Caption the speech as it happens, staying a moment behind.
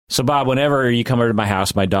So, Bob, whenever you come over to my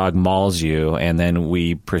house, my dog mauls you, and then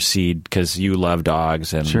we proceed, because you love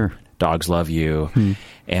dogs, and Sure. dogs love you,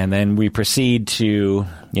 and then we proceed to,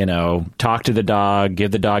 talk to the dog,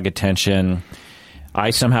 give the dog attention. I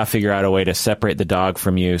somehow figure out a way to separate the dog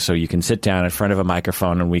from you so you can sit down in front of a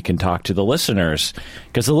microphone and we can talk to the listeners,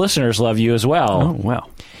 because the listeners love you as well. Oh, wow.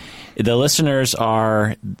 The listeners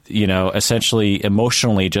are, essentially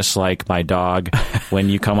emotionally just like my dog. When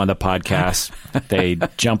you come on the podcast, they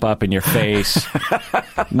jump up in your face,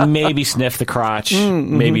 maybe sniff the crotch,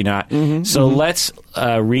 maybe not. So let's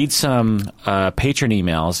read some patron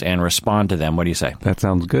emails and respond to them. What do you say? That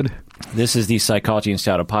sounds good. This is the Psychology in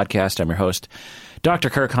Seattle podcast. I'm your host, Dr.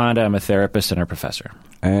 Kirk Honda. I'm a therapist and a professor.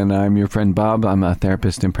 And I'm your friend Bob. I'm a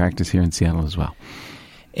therapist in practice here in Seattle as well.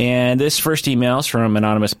 And this first email is from an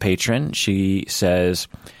anonymous patron. She says,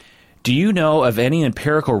 do you know of any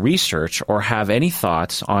empirical research or have any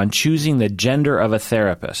thoughts on choosing the gender of a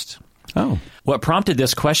therapist? Oh. What prompted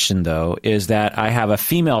this question, though, is that I have a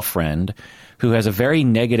female friend who has a very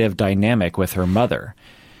negative dynamic with her mother.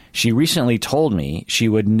 She recently told me she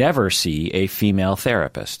would never see a female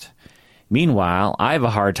therapist. Meanwhile, I have a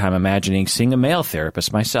hard time imagining seeing a male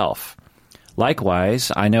therapist myself.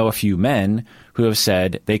 Likewise, I know a few men who have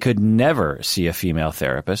said they could never see a female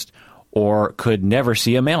therapist or could never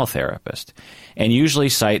see a male therapist, and usually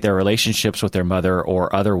cite their relationships with their mother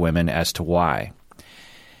or other women as to why.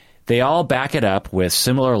 They all back it up with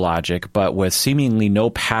similar logic, but with seemingly no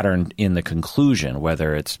pattern in the conclusion,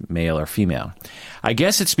 whether it's male or female. I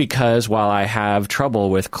guess it's because while I have trouble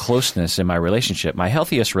with closeness in my relationship, my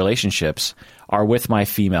healthiest relationships are with my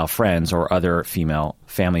female friends or other female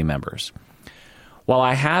family members. While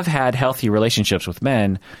I have had healthy relationships with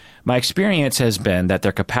men, my experience has been that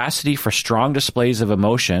their capacity for strong displays of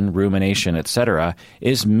emotion, rumination, etc.,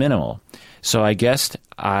 is minimal. So I guess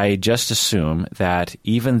I just assume that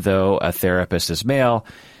even though a therapist is male,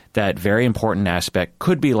 that very important aspect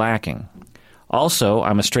could be lacking. Also,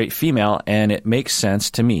 I'm a straight female, and it makes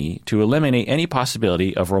sense to me to eliminate any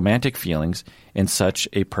possibility of romantic feelings in such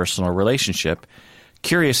a personal relationship.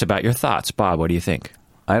 Curious about your thoughts. Bob, what do you think?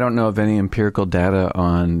 I don't know of any empirical data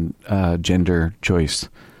on gender choice.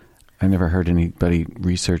 I never heard anybody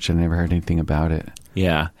research. I never heard anything about it.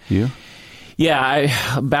 Yeah. You?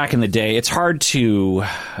 Yeah, back in the day, it's hard to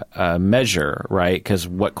measure, right? Because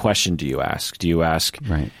what question do you ask? Do you ask,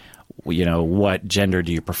 right, what gender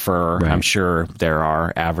do you prefer? Right. I'm sure there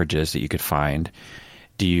are averages that you could find.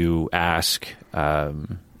 Do you ask, are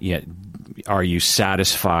you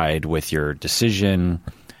satisfied with your decision,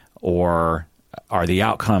 or are the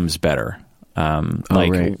outcomes better?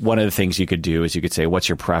 Right. One of the things you could do is you could say, what's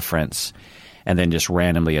your preference? And then just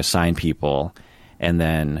randomly assign people and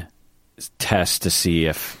then test to see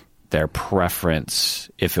if their preference,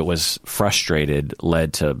 if it was frustrated,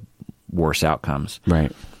 led to worse outcomes.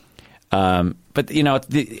 Right. But,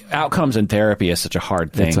 the outcomes in therapy is such a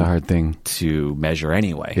hard thing. It's a hard thing to measure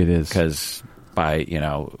anyway. It is. Because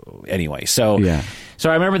anyway. So, yeah. So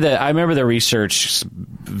I remember the research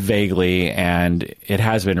vaguely, and it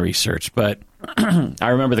has been researched, but I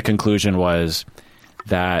remember the conclusion was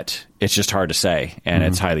that it's just hard to say, and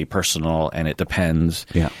it's highly personal, and it depends.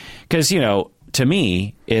 Yeah. Because, to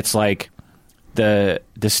me, it's like the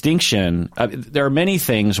distinction. There are many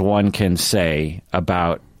things one can say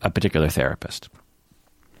about a particular therapist.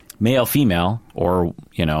 Male, female, or,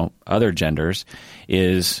 other genders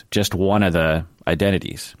is just one of the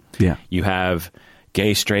identities. Yeah. You have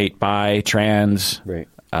gay, straight, bi, trans, right,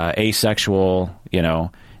 asexual,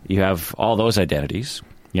 you have all those identities.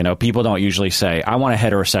 People don't usually say, I want a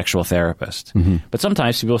heterosexual therapist. Mm-hmm. But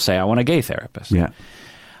sometimes people say, I want a gay therapist. Yeah.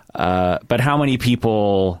 But how many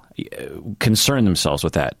people concern themselves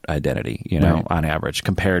with that identity, right, on average,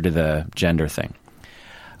 compared to the gender thing?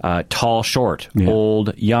 Tall, short, yeah,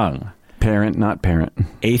 old, young. Parent, not parent.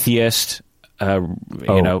 Atheist,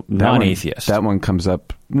 non-atheist. That one comes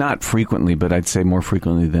up not frequently, but I'd say more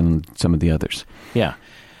frequently than some of the others. Yeah.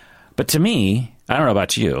 But to me, I don't know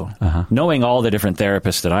about you, knowing all the different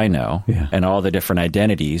therapists that I know and all the different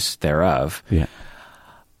identities thereof,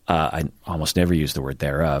 I almost never use the word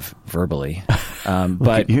thereof verbally.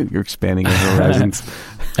 But you're expanding your horizons.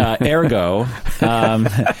 Ergo,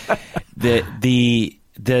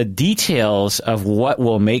 the details of what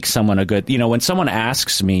will make someone a good, when someone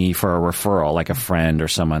asks me for a referral, like a friend or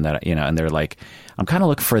someone that, and they're like, I'm kind of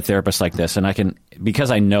looking for a therapist like this. And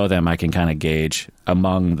because I know them, I can kind of gauge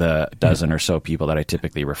among the dozen or so people that I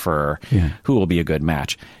typically refer who will be a good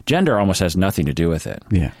match. Gender almost has nothing to do with it.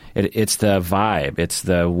 Yeah. It's the vibe. It's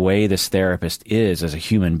the way this therapist is as a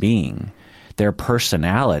human being, their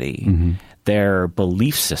personality, their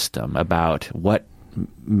belief system about what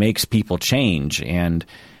makes people change and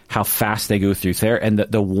how fast they go through therapy and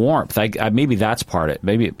the warmth. Maybe that's part of it.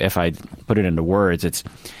 Maybe if I put it into words, it's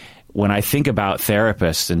when I think about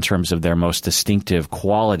therapists in terms of their most distinctive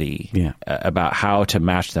quality about how to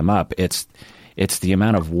match them up, it's the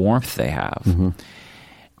amount of warmth they have. Mm-hmm.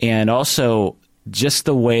 And also just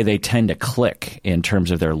the way they tend to click in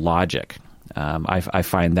terms of their logic. I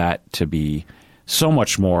find that to be so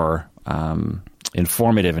much more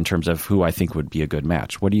informative in terms of who I think would be a good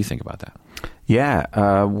match. What do you think about that? Yeah,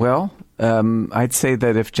 I'd say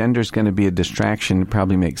that if gender is going to be a distraction, it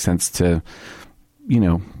probably makes sense to,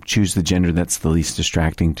 choose the gender that's the least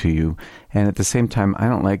distracting to you. And at the same time, I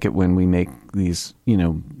don't like it when we make these,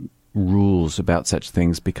 rules about such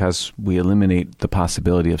things because we eliminate the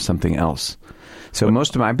possibility of something else. So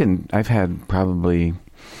most of them, I've had probably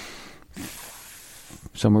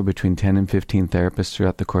somewhere between 10 and 15 therapists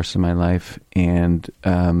throughout the course of my life, and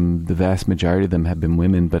the vast majority of them have been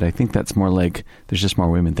women, but I think that's more like there's just more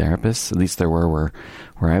women therapists. At least there were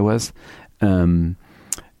where I was. And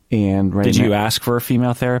Did you ask for a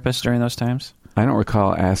female therapist during those times? I don't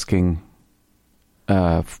recall asking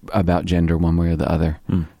about gender one way or the other.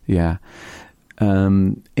 Mm. Yeah.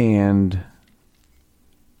 And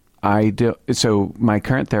I do. So my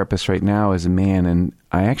current therapist right now is a man, and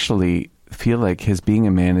I actually feel like his being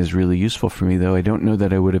a man is really useful for me, though I don't know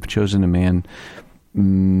that I would have chosen a man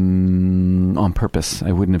on purpose.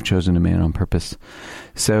 I wouldn't have chosen a man on purpose.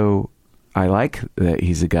 So I like that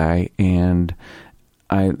he's a guy, and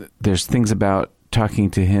there's things about talking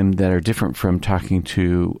to him that are different from talking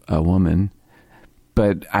to a woman,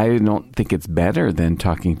 but I don't think it's better than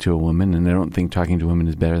talking to a woman, and I don't think talking to a woman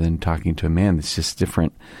is better than talking to a man. It's just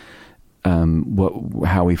different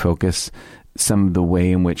how we focus, some of the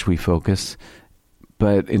way in which we focus.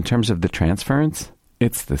 But in terms of the transference,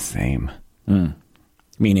 it's the same. Mm.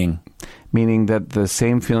 Meaning that the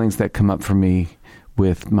same feelings that come up for me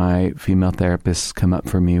with my female therapists come up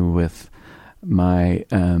for me with my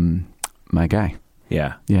my guy.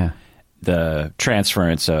 Yeah. Yeah. The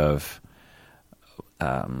transference of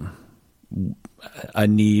a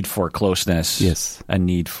need for closeness. Yes. A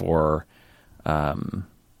need for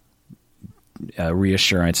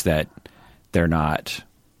reassurance that they're not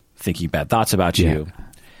thinking bad thoughts about you,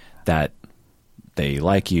 that they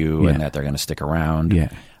like you, and that they're going to stick around.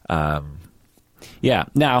 Yeah.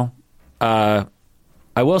 Now, I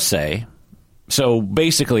will say, so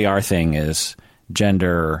basically our thing is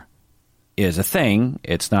gender is a thing.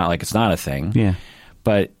 It's not like it's not a thing. Yeah.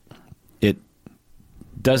 But it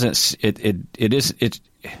doesn't,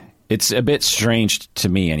 it's a bit strange to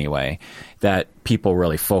me anyway, that people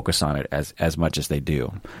really focus on it as much as they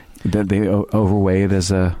do. That they overweigh it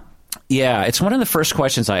as a... Yeah, it's one of the first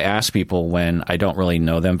questions I ask people when I don't really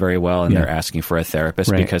know them very well and they're asking for a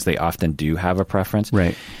therapist, because they often do have a preference.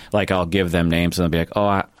 Right. Like I'll give them names and they'll be like,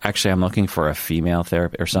 oh, actually I'm looking for a female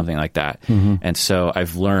therapist or something like that. Mm-hmm. And so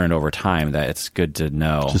I've learned over time that it's good to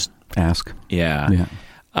know. Just ask. Yeah.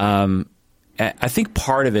 I think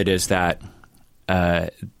part of it is that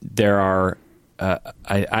there are,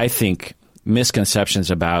 I think,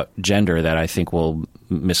 misconceptions about gender that I think will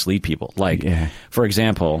mislead people. Like, for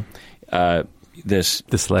example,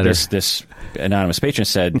 this letter, this anonymous patron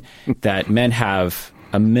said that men have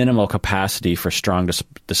a minimal capacity for strong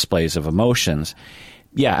displays of emotions.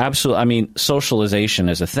 Yeah, absolutely. I mean, socialization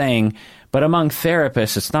is a thing, but among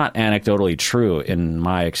therapists, it's not anecdotally true in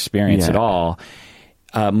my experience at all.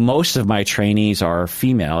 Most of my trainees are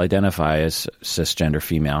female, identify as cisgender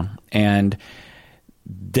female, and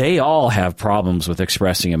they all have problems with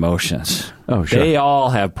expressing emotions. Oh, sure. They all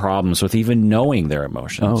have problems with even knowing their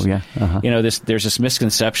emotions. Oh, yeah. Uh-huh. There's this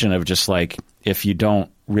misconception of just like, if you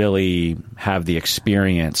don't really have the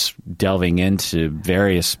experience delving into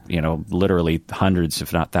various, literally hundreds,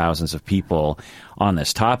 if not thousands of people on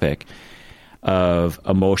this topic of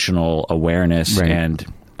emotional awareness and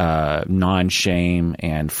non-shame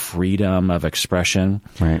and freedom of expression.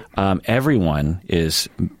 Right. Everyone is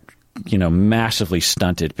massively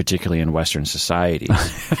stunted, particularly in Western societies.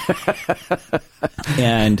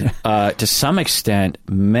 And to some extent,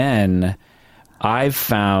 men, I've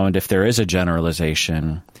found, if there is a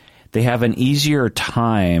generalization, they have an easier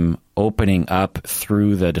time opening up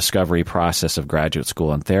through the discovery process of graduate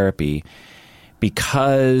school and therapy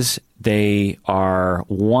because they are,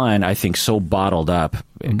 one, I think, so bottled up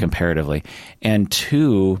comparatively, and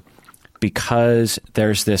two, because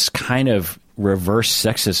there's this kind of reverse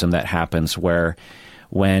sexism that happens where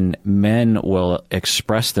when men will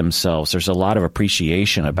express themselves, there's a lot of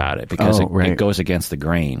appreciation about it because it goes against the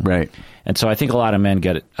grain. Right. And so I think a lot of men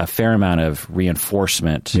get a fair amount of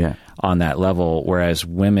reinforcement on that level, whereas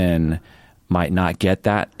women might not get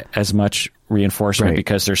that as much reinforcement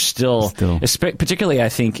because there's still. Particularly I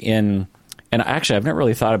think and actually I've never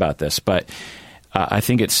really thought about this, but I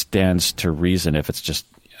think it stands to reason if it's just,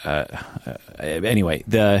 anyway,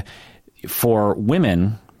 for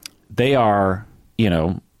women, they are,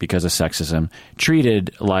 because of sexism,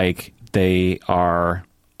 treated like they are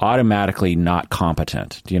automatically not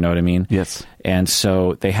competent. Do you know what I mean? Yes. And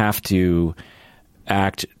so they have to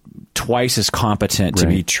act twice as competent to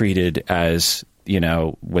be treated as,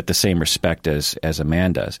 with the same respect as a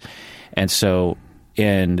man does. And so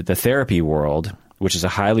in the therapy world, which is a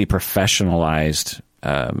highly professionalized,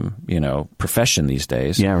 profession these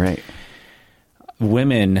days. Yeah, right.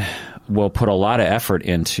 Women will put a lot of effort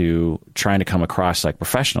into trying to come across like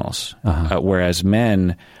professionals, whereas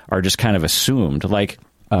men are just kind of assumed. Like,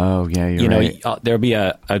 oh yeah, you're right. There'll be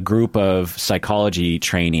a group of psychology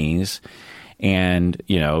trainees, and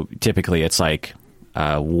typically it's like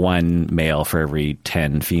one male for every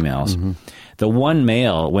 10 females. Mm-hmm. The one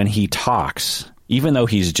male, when he talks, even though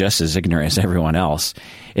he's just as ignorant as everyone else,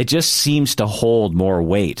 it just seems to hold more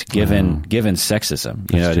weight given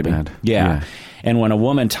sexism. You know what I mean? Yeah. And when a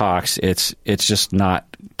woman talks, it's just not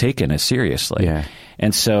taken as seriously. Yeah.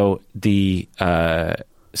 And so because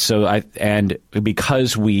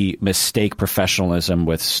we mistake professionalism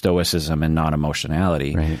with stoicism and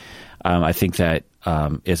non-emotionality, right. I think that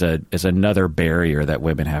is another barrier that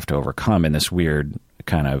women have to overcome in this weird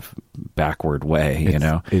kind of backward way,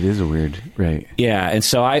 It is a weird, right. Yeah. And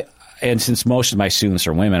so since most of my students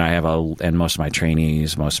are women, and most of my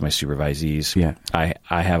trainees, most of my supervisees,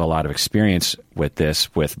 I have a lot of experience with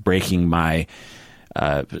this, with breaking my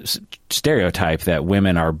stereotype that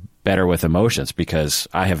women are better with emotions, because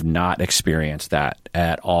I have not experienced that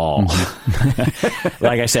at all.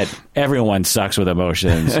 Like I said, everyone sucks with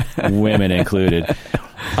emotions, women included.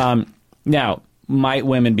 Now, might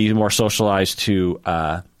women be more socialized to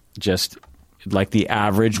just like the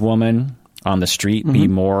average woman on the street be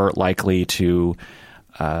more likely to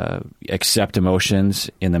accept emotions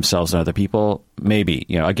in themselves and other people? Maybe,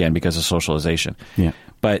 again, because of socialization. Yeah.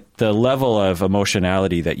 But the level of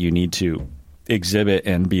emotionality that you need to exhibit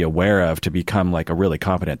and be aware of to become like a really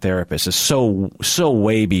competent therapist is so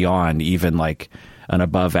way beyond even like an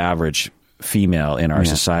above average female in our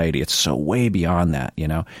society. It's so way beyond that,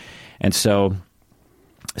 And so,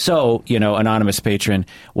 anonymous patron,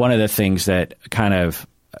 one of the things that kind of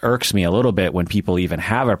irks me a little bit when people even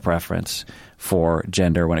have a preference for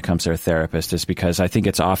gender when it comes to their therapist is because I think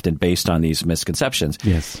it's often based on these misconceptions.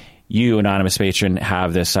 Yes. You, anonymous patron,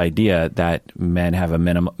 have this idea that men have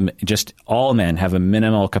all men have a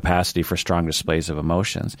minimal capacity for strong displays of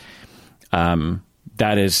emotions.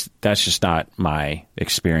 That's just not my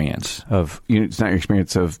experience. It's not your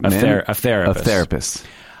experience of men? Of therapists. Of therapists.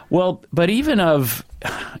 Well, but even of,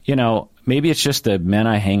 maybe it's just the men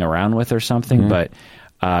I hang around with or something, but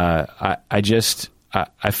I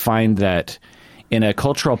find that in a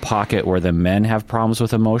cultural pocket where the men have problems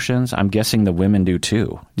with emotions, I'm guessing the women do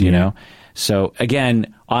too, you know? So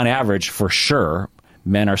again, on average, for sure,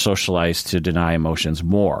 men are socialized to deny emotions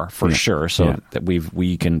more, for sure. So that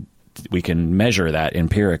we can measure that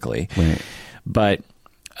empirically. Right. But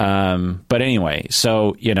anyway,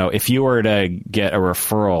 so, if you were to get a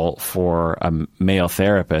referral for a male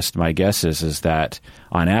therapist, my guess is that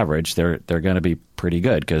on average, they're going to be pretty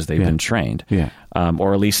good because they've been trained,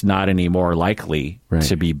 or at least not any more likely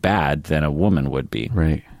to be bad than a woman would be.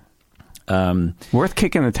 Right. Worth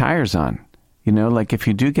kicking the tires on, like if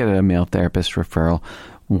you do get a male therapist referral,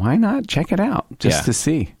 why not check it out just to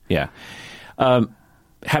see? Yeah.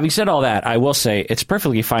 Having said all that, I will say it's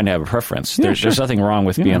perfectly fine to have a preference. There's nothing wrong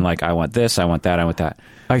with being like, I want this, I want that, I want that.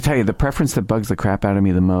 I tell you, the preference that bugs the crap out of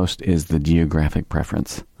me the most is the geographic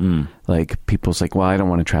preference. Like, people's like, well, I don't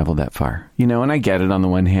want to travel that far. And I get it on the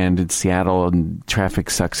one hand. It's Seattle and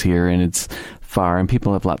traffic sucks here and it's far and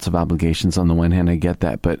people have lots of obligations on the one hand. I get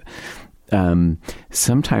that. But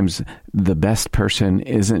sometimes the best person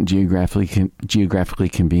isn't geographically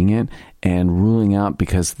convenient, and ruling out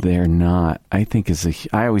because they're not, I think I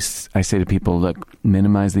say to people, look,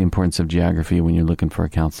 minimize the importance of geography when you're looking for a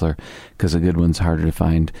counselor, because a good one's harder to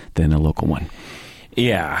find than a local one.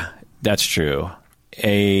 Yeah, that's true.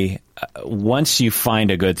 Once you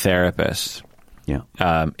find a good therapist,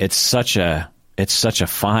 it's such a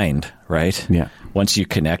find, right? Yeah. Once you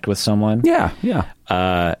connect with someone,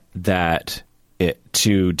 that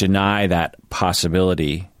to deny that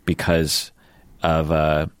possibility because of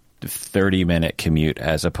a 30-minute commute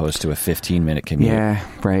as opposed to a 15-minute commute. Yeah,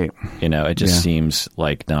 right. It just seems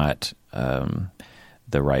like not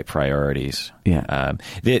the right priorities. Yeah.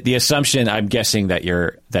 The assumption I'm guessing that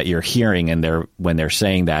you're hearing when they're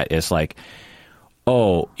saying that is like,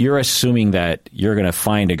 oh, you're assuming that you're going to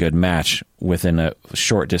find a good match within a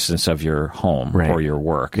short distance of your home Right. or your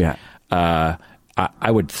work. Yeah.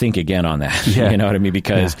 I would think again on that. Yeah. You know what I mean?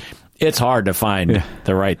 Because it's hard to find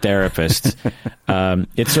the right therapist.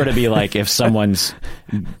 It'd sort of be like if someone's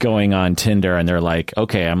going on Tinder and they're like,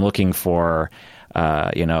 okay, I'm looking for,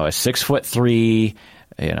 a 6'3",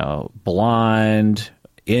 blonde,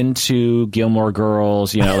 into Gilmore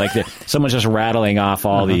Girls, someone's just rattling off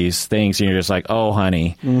all these things, and you're just like, oh,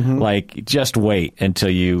 honey, like, just wait until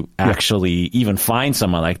you actually even find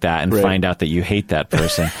someone like that and find out that you hate that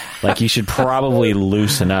person. Like, you should probably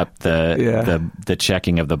loosen up the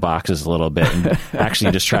checking of the boxes a little bit and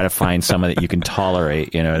actually just try to find someone that you can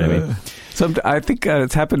tolerate. You know what I mean? I think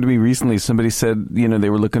it's happened to me recently. Somebody said, they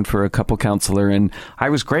were looking for a couple counselor, and I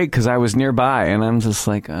was great because I was nearby, and I'm just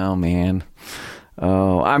like, oh, man.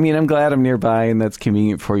 Oh, I mean, I'm glad I'm nearby and that's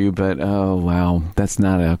convenient for you, but oh, wow, that's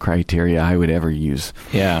not a criteria I would ever use.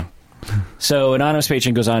 Yeah. So Anonymous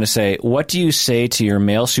Patron goes on to say, what do you say to your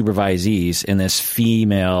male supervisees in this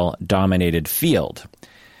female-dominated field?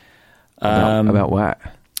 About what?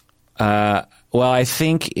 Well, I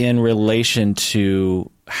think in relation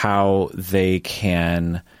to how they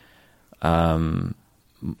can,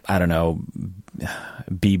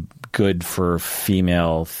 be good for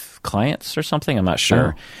female clients or something. I'm not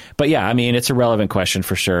sure. But yeah, I mean, it's a relevant question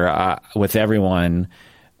for sure. With everyone,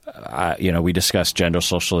 we discussed gender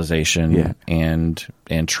socialization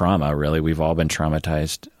and trauma, really. We've all been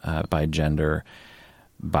traumatized by gender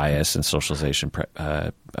bias and socialization,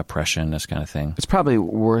 oppression, this kind of thing. It's probably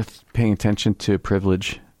worth paying attention to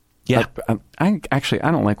privilege. Yeah. I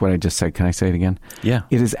don't like what I just said. Can I say it again? Yeah.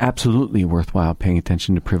 It is absolutely worthwhile paying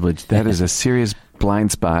attention to privilege. That is a serious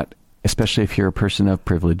blind spot, especially if you're a person of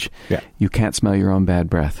privilege. Yeah. You can't smell your own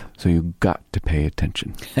bad breath, so you've got to pay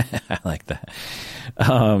attention. I like that.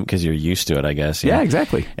 Because you're used to it, I guess. Yeah,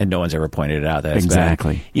 exactly. And no one's ever pointed it out. That it's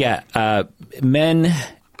exactly. bad. Yeah. Men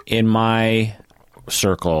in my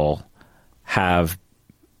circle have,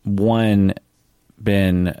 been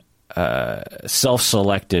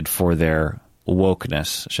self-selected for their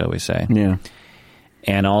wokeness, shall we say. Yeah.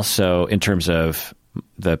 And also in terms of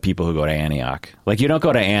the people who go to Antioch. Like, you don't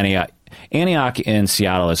go to Antioch. Antioch in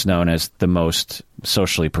Seattle is known as the most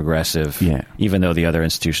socially progressive, even though the other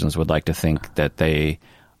institutions would like to think that they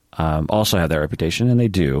also have that reputation, and they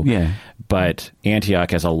do. Yeah. But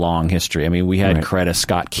Antioch has a long history. I mean, we had Coretta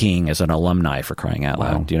Scott King as an alumni, for crying out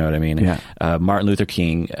loud. Do you know what I mean? Yeah. Martin Luther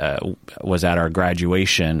King was at our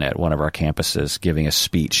graduation at one of our campuses giving a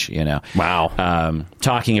speech, Wow.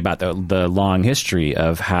 talking about the long history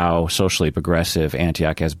of how socially progressive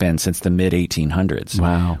Antioch has been since the mid-1800s.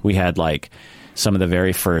 Wow. We had, some of the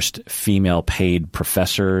very first female paid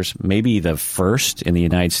professors, maybe the first in the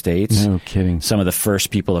United States. No kidding. Some of the first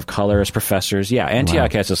people of color as professors. Yeah,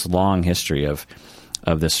 Antioch has this long history of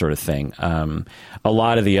this sort of thing. A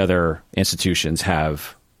lot of the other institutions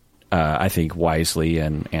have, I think, wisely,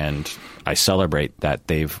 and I celebrate that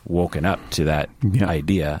they've woken up to that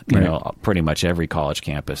idea. Pretty much every college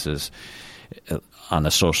campus is on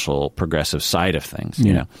the social progressive side of things,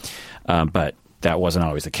 but that wasn't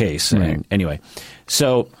always the case. Right. And anyway,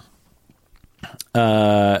 so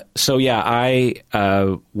I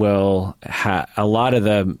will a lot of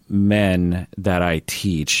the men that I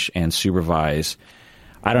teach and supervise,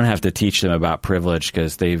 I don't have to teach them about privilege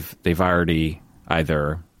because they've already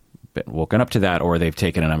either been woken up to that or they've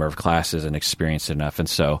taken a number of classes and experienced it enough. And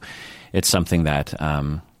so it's something that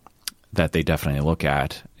that they definitely look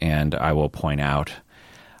at, and I will point out.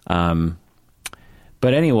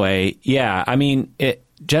 But anyway, yeah, I mean,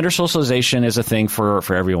 gender socialization is a thing for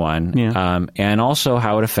everyone. Yeah. And also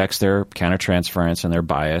how it affects their countertransference and their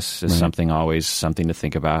bias is always something to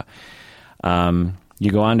think about.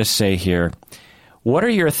 You go on to say here, what are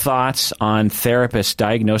your thoughts on therapists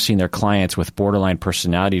diagnosing their clients with borderline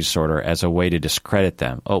personality disorder as a way to discredit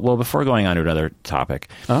them? Oh, well, before going on to another topic,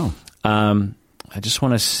 I just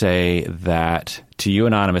want to say that to you,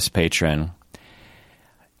 Anonymous Patron,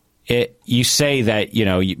 you say that,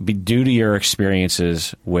 due to your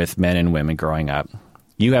experiences with men and women growing up,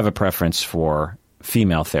 you have a preference for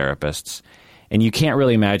female therapists, and you can't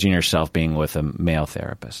really imagine yourself being with a male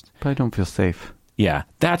therapist. But I don't feel safe. Yeah,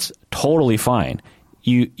 that's totally fine.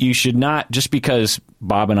 You should not, just because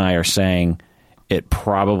Bob and I are saying it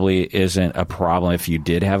probably isn't a problem if you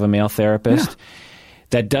did have a male therapist,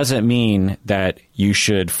 that doesn't mean that you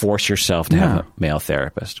should force yourself to have a male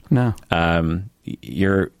therapist. No.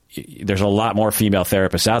 There's a lot more female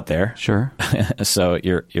therapists out there. Sure. So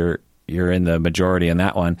you're in the majority in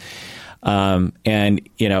that one. And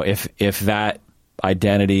if that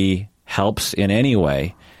identity helps in any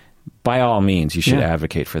way, by all means, you should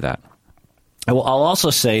advocate for that. I'll also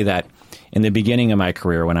say that in the beginning of my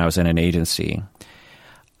career, when I was in an agency,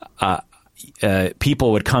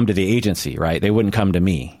 people would come to the agency, right? They wouldn't come to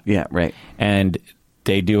me. Yeah, right. And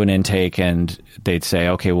they'd do an intake and they'd say,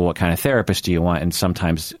 okay, well, what kind of therapist do you want? And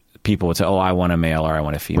sometimes people would say, oh, I want a male or I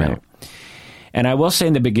want a female. Right. And I will say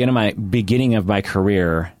in the beginning of my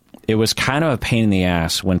career, it was kind of a pain in the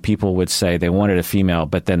ass when people would say they wanted a female,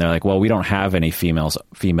 but then they're like, well, we don't have any females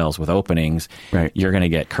with openings. Right. You're going to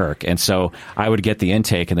get Kirk. And so I would get the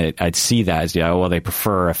intake and I'd see that as, well, they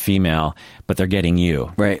prefer a female, but they're getting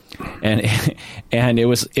you. Right. And it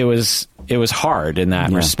was hard in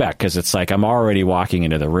that respect, because it's like I'm already walking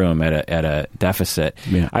into the room at a deficit.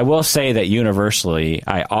 Yeah. I will say that universally,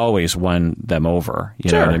 I always won them over.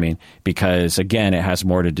 You know what I mean? Because again, it has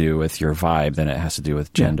more to do with your vibe than it has to do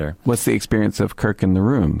with gender. Yeah. What's the experience of Kirk in the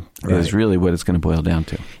room is really what it's going to boil down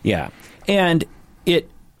to. Yeah. And it,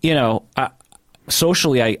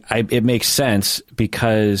 socially, it makes sense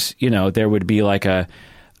because, there would be like a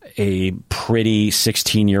pretty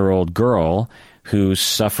 16-year-old girl who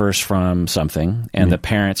suffers from something, and the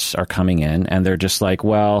parents are coming in, and they're just like,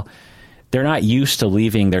 well, they're not used to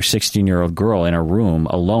leaving their 16-year-old girl in a room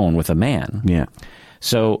alone with a man. Yeah.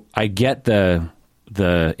 So I get the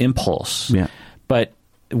impulse. Yeah. But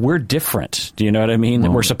we're different. Do you know what I mean?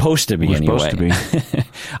 Well, we're supposed to be anyway. Supposed to be.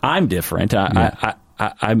 I'm different. I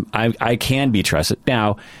can be trusted.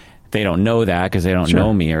 Now, they don't know that because they don't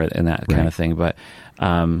know me and that kind of thing. But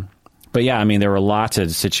yeah, I mean, there were lots of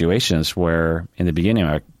situations where in the beginning of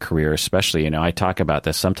my career, especially, I talk about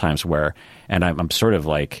this sometimes where, and I'm sort of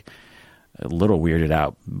like a little weirded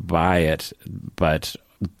out by it, but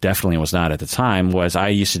definitely was not at the time, was I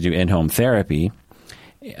used to do in-home therapy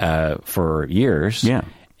for years. Yeah.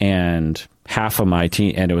 And half of my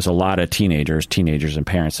and it was a lot of teenagers and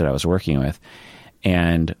parents that I was working with.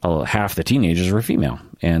 And half the teenagers were female.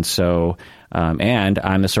 And so, and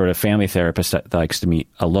I'm the sort of family therapist that likes to meet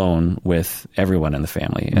alone with everyone in the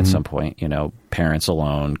family at some point, parents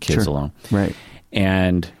alone, kids alone. Right.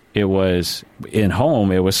 And it was in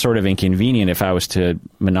home, it was sort of inconvenient if I was to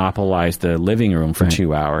monopolize the living room for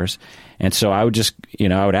 2 hours. And so I would just,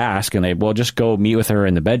 I would ask and they'd, well, just go meet with her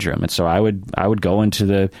in the bedroom. And so I would go into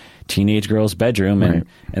the teenage girl's bedroom and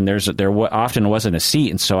there often wasn't a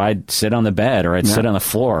seat. And so I'd sit on the bed or I'd sit on the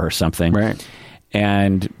floor or something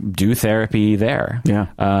and do therapy there. Yeah.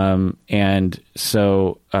 And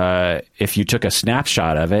so if you took a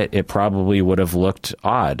snapshot of it, it probably would have looked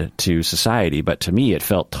odd to society, but to me, it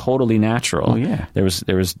felt totally natural. Oh, yeah. There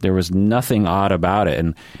was nothing odd about it,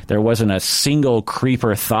 and there wasn't a single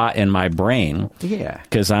creeper thought in my brain. Yeah.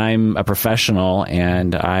 Because I'm a professional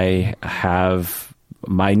and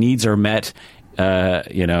my needs are met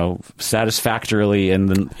satisfactorily in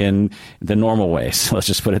the normal way. So let's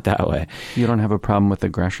just put it that way. You don't have a problem with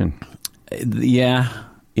aggression. Yeah.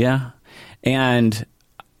 And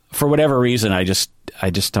for whatever reason, I just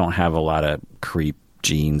don't have a lot of creep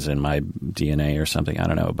genes in my DNA or something. I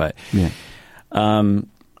don't know, but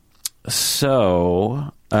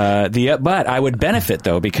but I would benefit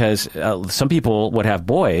though, because some people would have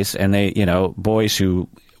boys and they, boys who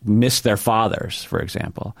miss their fathers, for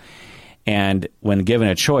example. And when given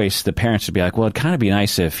a choice, the parents would be like, well, it'd kind of be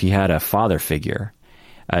nice if he had a father figure.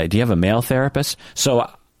 Do you have a male therapist? So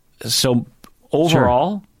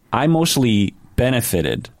overall, I mostly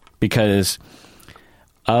benefited because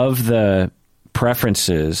of the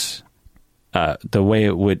preferences, the way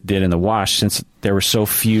it did in the WASH, since there were so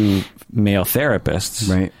few male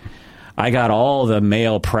therapists. Right. I got all the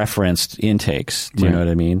male preferenced intakes. Do you know what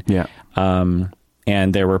I mean? Yeah.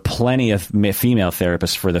 And there were plenty of female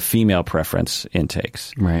therapists for the female preference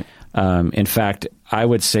intakes. Right. In fact, I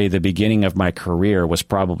would say the beginning of my career was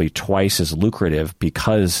probably twice as lucrative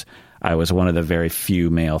because I was one of the very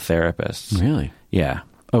few male therapists. Really? Yeah.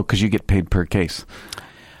 Oh, because you get paid per case.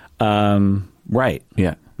 Right.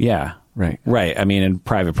 Yeah. Yeah. Right. Right. I mean, in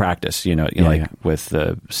private practice, with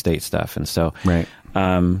the state stuff. And so, right.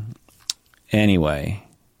 Anyway.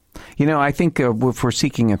 I think if we're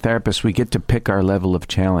seeking a therapist, we get to pick our level of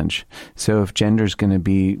challenge. So if gender is going to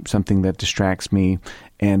be something that distracts me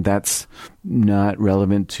and that's not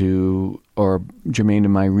relevant to or germane to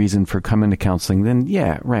my reason for coming to counseling, then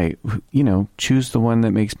choose the one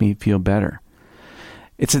that makes me feel better.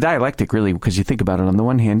 It's a dialectic, really, because you think about it. On the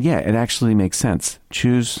one hand, it actually makes sense.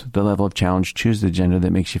 Choose the level of challenge, choose the gender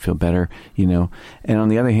that makes you feel better, And on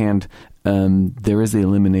the other hand, there is the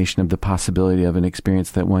elimination of the possibility of an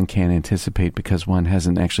experience that one can't anticipate because one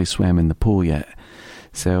hasn't actually swam in the pool yet.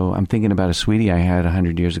 So I'm thinking about a sweetie I had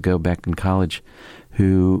 100 years ago back in college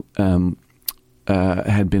who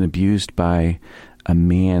had been abused by a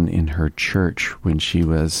man in her church when she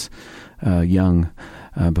was young,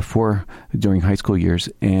 during high school years.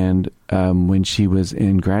 And when she was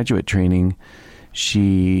in graduate training,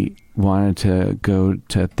 she wanted to go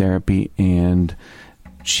to therapy, and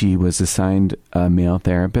she was assigned a male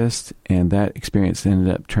therapist, and that experience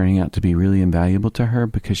ended up turning out to be really invaluable to her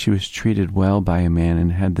because she was treated well by a man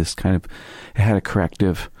and had this it had a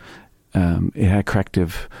corrective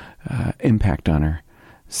impact on her.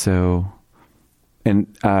 So, and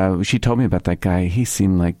she told me about that guy. He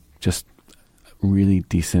seemed like just a really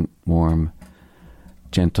decent, warm,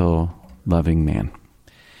 gentle, loving man.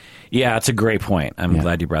 Yeah, it's a great point. I'm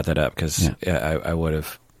glad you brought that up because I would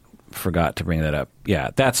have forgot to bring that up.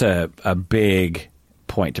 Yeah, that's a big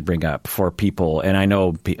point to bring up for people. And I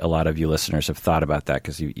know a lot of you listeners have thought about that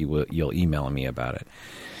because you'll email me about it.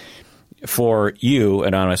 For you,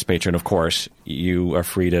 anonymous patron, of course, you are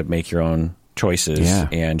free to make your own choices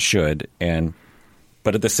and should.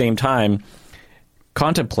 But at the same time,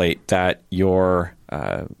 contemplate that your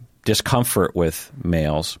discomfort with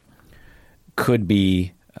males could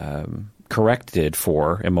be corrected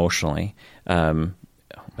for emotionally.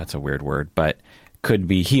 That's a weird word, but could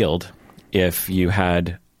be healed if you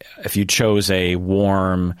chose a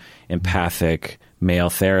warm, empathic male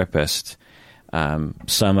therapist.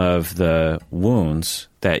 Some of the wounds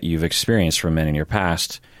that you've experienced from men in your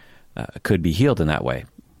past could be healed in that way.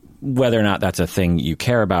 Whether or not that's a thing you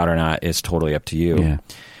care about or not is totally up to you.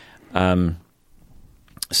 Yeah.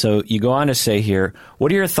 So you go on to say here, what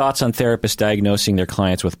are your thoughts on therapists diagnosing their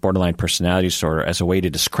clients with borderline personality disorder as a way to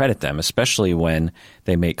discredit them, especially when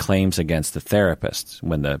they make claims against the therapist,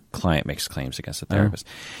 when the client makes claims against the therapist?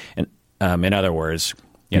 And in other words,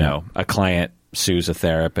 you know, a client sues a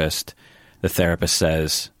therapist. The therapist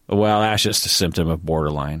says, well, that's just a symptom of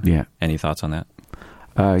borderline. Yeah. Any thoughts on that?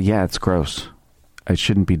 Yeah, it's gross. It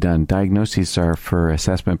shouldn't be done. Diagnoses are for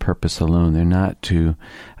assessment purpose alone. They're not to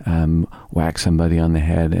whack somebody on the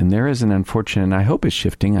head. And there is an unfortunate, and I hope it's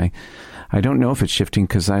shifting. I don't know if it's shifting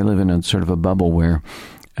because I live in a sort of a bubble where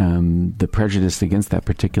the prejudice against that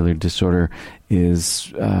particular disorder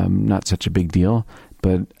is not such a big deal.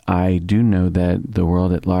 But I do know that the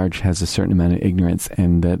world at large has a certain amount of ignorance,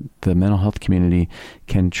 and that the mental health community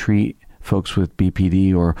can treat folks with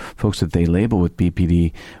BPD or folks that they label with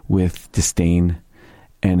BPD with disdain.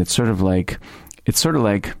 And it's sort of like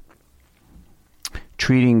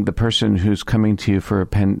treating the person who's coming to you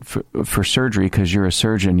for surgery because you're a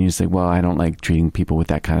surgeon. You say, well, I don't like treating people with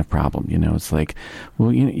that kind of problem. You know, it's like,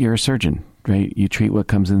 well, you're a surgeon, right? You treat what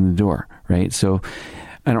comes in the door, right? So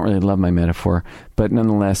I don't really love my metaphor, but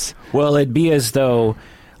nonetheless. Well, it'd be as though,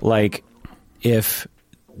 like, if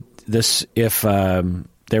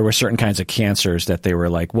there were certain kinds of cancers that they were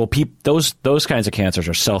like, well, those kinds of cancers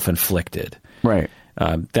are self-inflicted, right?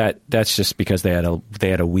 That's just because they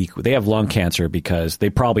have lung cancer because they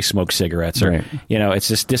probably smoke cigarettes, or you know, it's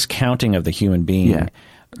this discounting of the human being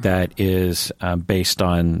that is based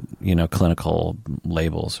on, you know, clinical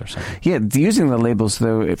labels or something. Yeah, using the labels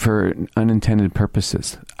though for unintended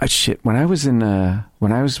purposes. When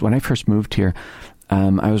I first moved here,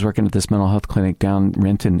 I was working at this mental health clinic down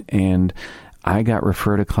Renton, and I got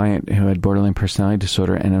referred a client who had borderline personality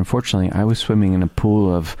disorder, and unfortunately, I was swimming in a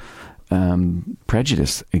pool of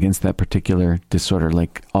prejudice against that particular disorder,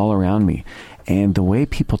 like all around me. And the way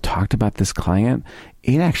people talked about this client,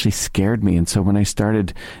 it actually scared me. And so when I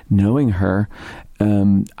started knowing her,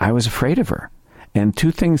 I was afraid of her. And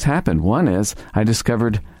two things happened. One is I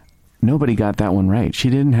discovered nobody got that one right. She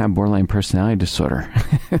didn't have borderline personality disorder.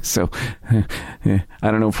 So I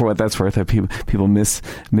don't know for what that's worth. People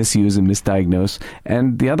misuse and misdiagnose.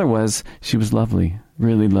 And the other was she was lovely,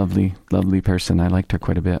 really lovely, lovely person. I liked her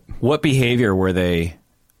quite a bit. What behavior were they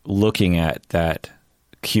looking at that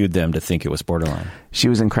cued them to think it was borderline? She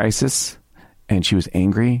was in crisis, and she was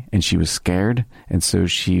angry, and she was scared. And so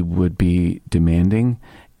she would be demanding.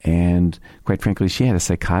 And quite frankly, she had a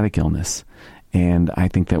psychotic illness. And I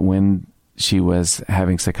think that when she was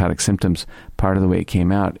having psychotic symptoms, part of the way it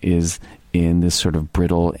came out is in this sort of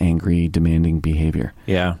brittle, angry, demanding behavior.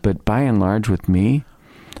 Yeah. But by and large with me,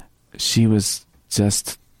 she was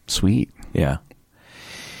just sweet. Yeah.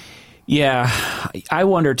 Yeah. I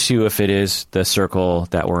wonder, too, if it is the circle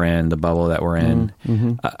that we're in, the bubble that we're in,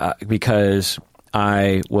 because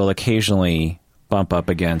I will occasionally bump up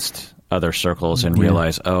against other circles and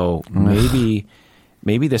realize,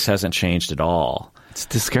 maybe this hasn't changed at all. It's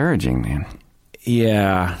discouraging, man.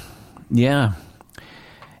 Yeah. Yeah.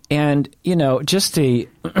 And, you know, just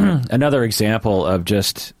another example of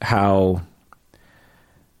just how,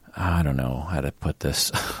 I don't know how to put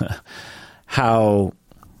this, how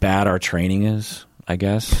bad our training is. I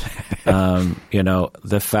guess.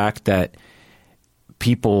 The fact that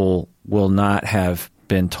people will not have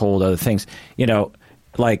been told other things.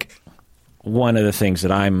 Like one of the things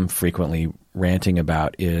that I'm frequently ranting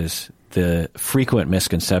about is the frequent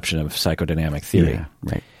misconception of psychodynamic theory. Yeah,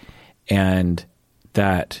 right. And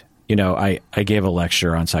that, I gave a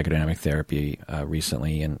lecture on psychodynamic therapy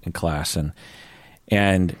recently in class,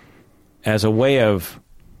 and as a way of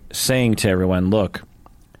saying to everyone, look,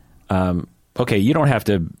 okay, you don't have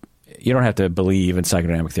to believe in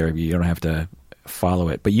psychodynamic therapy, you don't have to follow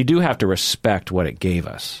it, but you do have to respect what it gave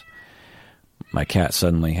us. My cat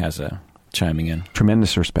suddenly has a chiming in.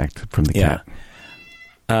 Tremendous respect from the cat.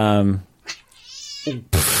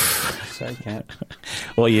 Sorry, cat.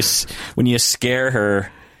 Well, when you scare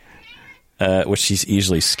her, which she's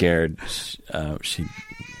easily scared, she.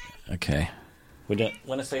 Okay. Would you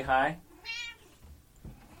want to say hi?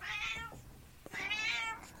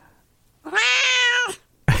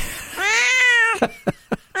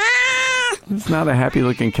 It's not a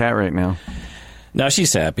happy-looking cat right now. No,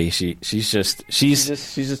 she's happy. She's just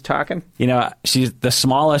talking. She's the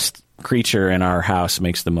smallest creature in our house.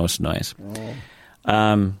 Makes the most noise.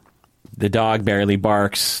 Oh. The dog barely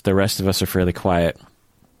barks. The rest of us are fairly quiet.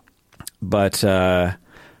 But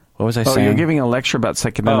what was I saying? You're giving a lecture about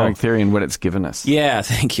psychodynamic theory and what it's given us. Yeah,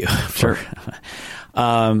 thank you. Sure.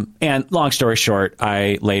 And long story short,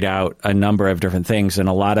 I laid out a number of different things, and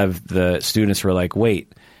a lot of the students were like,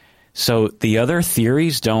 "Wait, so the other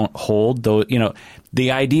theories don't hold?" Though,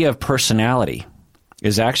 the idea of personality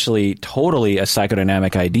is actually totally a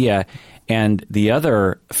psychodynamic idea, and the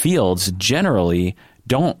other fields generally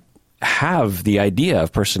don't have the idea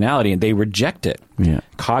of personality, and they reject it. Yeah.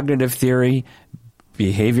 Cognitive theory,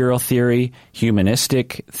 behavioral theory,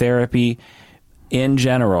 humanistic therapy, in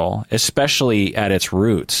general, especially at its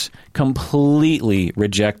roots, completely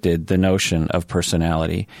rejected the notion of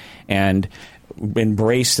personality and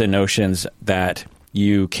embraced the notions that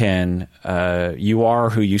you are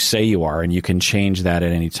who you say you are, and you can change that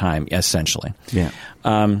at any time, essentially. Yeah.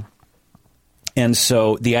 And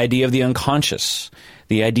so the idea of the unconscious,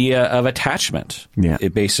 the idea of attachment,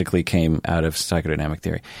 it basically came out of psychodynamic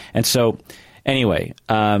theory. And so, anyway,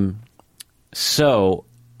 so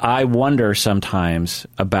I wonder sometimes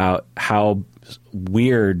about how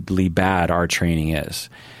weirdly bad our training is.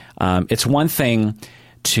 It's one thing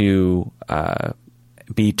to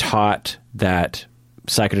be taught that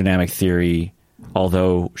psychodynamic theory,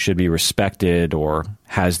 although should be respected or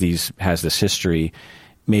has this history,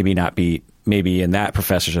 maybe in that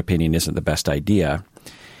professor's opinion isn't the best idea.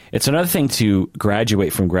 It's another thing to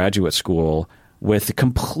graduate from graduate school with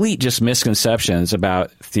complete just misconceptions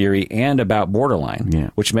about theory and about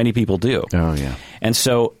borderline, which many people do. Oh, yeah. And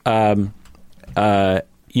so, I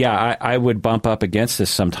would bump up against this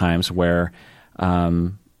sometimes where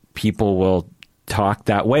people will talk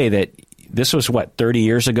that way. That this was, 30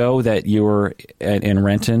 years ago that you were in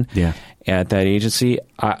Renton at that agency?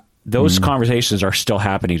 Those conversations are still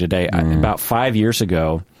happening today. About 5 years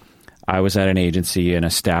ago, I was at an agency in a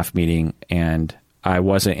staff meeting, and I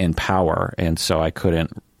wasn't in power, and so I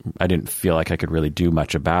didn't feel like I could really do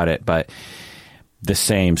much about it, but the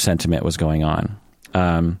same sentiment was going on.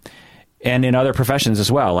 And in other professions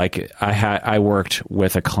as well. Like I worked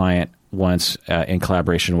with a client once in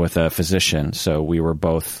collaboration with a physician, so we were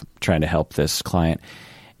both trying to help this client,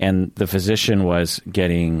 and the physician was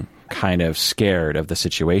getting kind of scared of the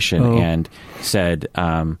situation and said,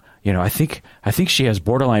 I think she has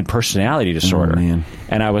borderline personality disorder. Oh, man.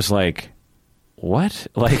 And I was like, what?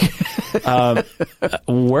 Like,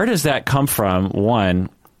 where does that come from? One,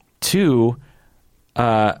 two,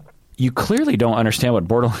 you clearly don't understand what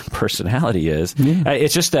borderline personality is. Yeah.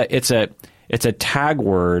 It's just that it's a tag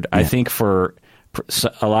word, I think, for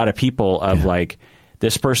a lot of people of like,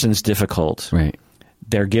 this person's difficult. Right.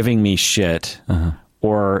 They're giving me shit,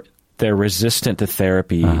 or they're resistant to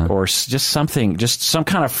therapy, or just some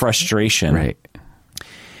kind of frustration. Right.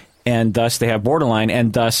 And thus they have borderline,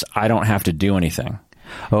 and thus I don't have to do anything.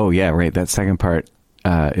 Oh, yeah, right. That second part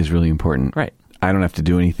is really important. Right. I don't have to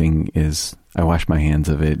do anything is I wash my hands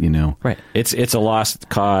of it, Right. It's a lost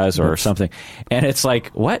cause or something. And it's like,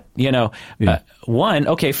 what? One,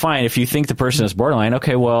 okay, fine. If you think the person is borderline,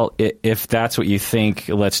 okay, well, if that's what you think,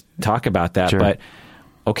 let's talk about that. Sure. But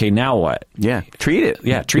okay, now what? Yeah, treat it.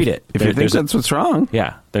 Yeah, treat it. If you think that's what's wrong.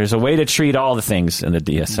 Yeah, there's a way to treat all the things in the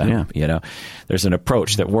DSM. Yeah. There's an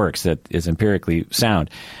approach that works, that is empirically sound.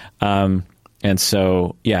 And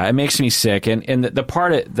so, it makes me sick. And the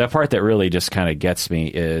part that really just kind of gets me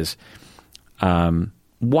is,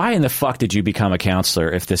 why in the fuck did you become a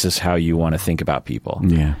counselor if this is how you want to think about people?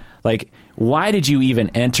 Yeah. Like, why did you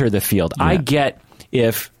even enter the field? Yeah. I get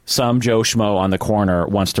if some Joe Schmo on the corner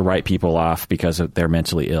wants to write people off because they're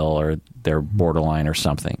mentally ill or they're borderline or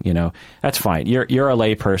something. That's fine. You're a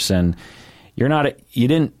lay person. You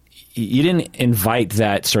didn't invite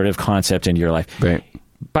that sort of concept into your life. Right.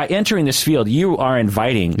 By entering this field, you are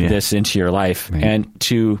inviting this into your life, and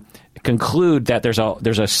to conclude that there's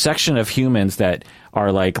a section of humans that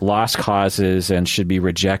are like lost causes and should be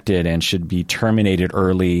rejected and should be terminated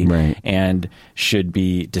early and should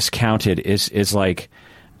be discounted is like,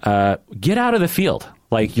 get out of the field.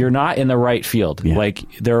 Like, you're not in the right field. Yeah. Like,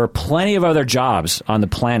 there are plenty of other jobs on the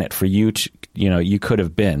planet for you to, you could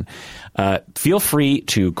have been. Feel free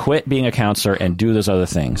to quit being a counselor and do those other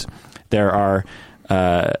things. There are,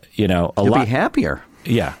 You'll be happier.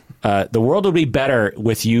 Yeah. The world will be better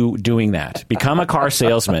with you doing that. Become a car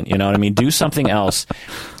salesman. You know what I mean? Do something else.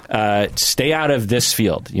 Stay out of this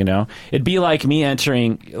field. It'd be like me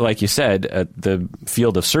entering, like you said, the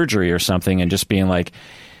field of surgery or something, and just being like,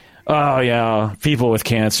 "Oh yeah, people with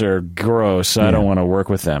cancer, gross. I don't want to work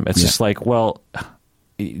with them." It's just like, well,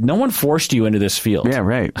 no one forced you into this field. Yeah,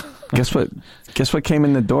 right. Guess what? Guess what came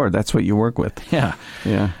in the door? That's what you work with. Yeah.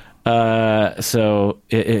 Yeah. So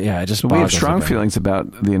it just we have strong feelings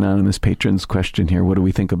about the anonymous patrons question here. What do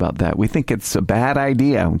we think about that? We think it's a bad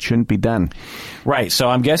idea. It shouldn't be done. Right. So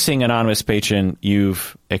I'm guessing, anonymous patron,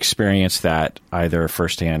 you've experienced that either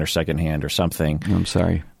firsthand or secondhand or something. I'm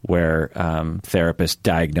sorry. Where therapists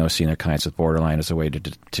diagnosing their clients with borderline as a way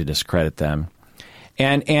to discredit them.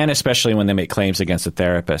 And especially when they make claims against a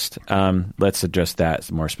therapist. Let's address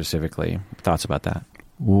that more specifically. Thoughts about that?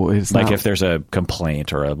 Well, if there's a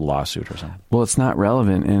complaint or a lawsuit or something. Well, it's not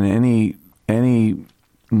relevant in any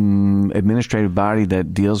administrative body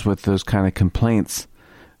that deals with those kind of complaints.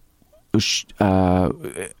 If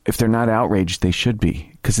they're not outraged, they should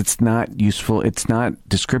be, because it's not useful. It's not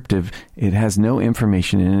descriptive. It has no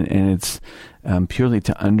information in it, and it's purely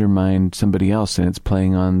to undermine somebody else, and it's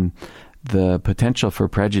playing on the potential for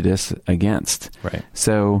prejudice against. Right.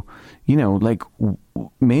 So,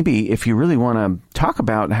 maybe if you really want to talk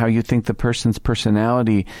about how you think the person's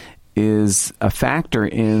personality is a factor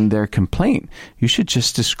in their complaint, you should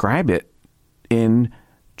just describe it in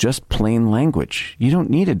just plain language. You don't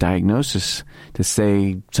need a diagnosis to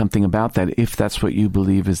say something about that if that's what you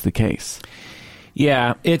believe is the case.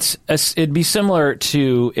 Yeah, it'd be similar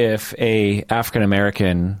to if a African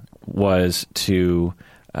American was to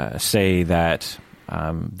say that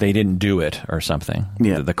they didn't do it or something,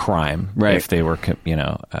 the crime, right? If they were,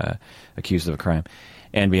 accused of a crime,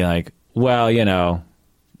 and be like, well,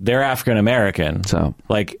 they're African American, so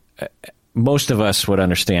most of us would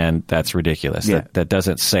understand that's ridiculous. Yeah. That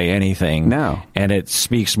doesn't say anything. No. And it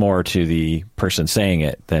speaks more to the person saying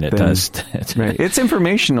it than it does. Right. It's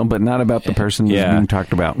informational, but not about the person being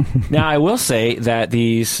talked about. Now, I will say that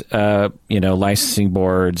these, licensing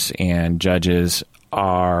boards and judges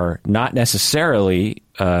are not necessarily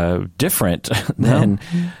different than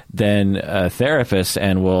therapists,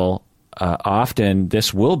 and will often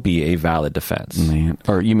this will be a valid defense.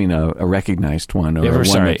 Or you mean a recognized one, or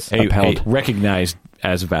a recognized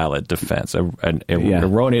as valid defense,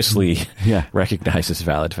 erroneously recognized as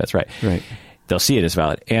valid defense. Right. Right. They'll see it as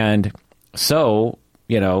valid, and so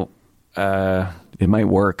it might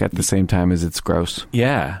work at the same time as it's gross.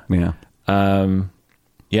 Yeah. Yeah.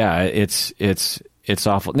 It's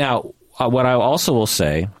awful. Now, what I also will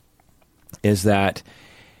say is that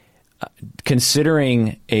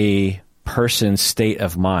considering a person's state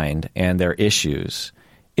of mind and their issues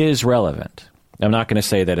is relevant. I'm not going to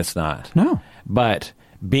say that it's not. No. But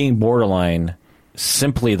being borderline,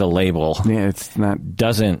 simply the label, it's not,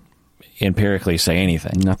 doesn't empirically say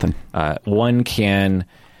anything. Nothing. One can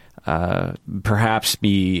perhaps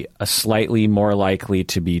be slightly more likely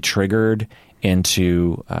to be triggered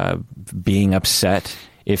into being upset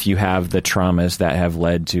if you have the traumas that have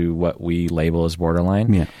led to what we label as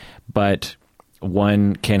borderline. Yeah. But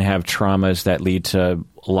one can have traumas that lead to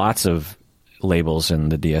lots of labels in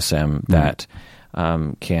the DSM that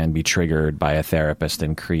can be triggered by a therapist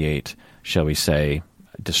and create, shall we say,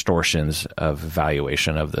 distortions of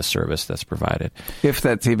evaluation of the service that's provided. If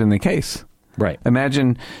that's even the case. Right.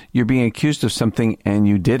 Imagine you're being accused of something and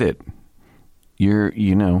you did it. You're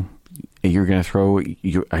going to throw,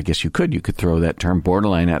 I guess you could throw that term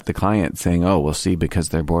borderline at the client, saying, oh, we'll see, because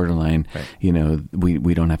they're borderline, right.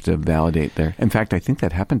 We don't have to validate their. In fact, I think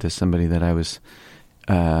that happened to somebody that I was,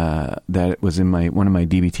 that was in one of my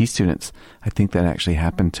DBT students. I think that actually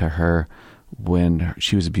happened to her when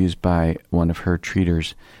she was abused by one of her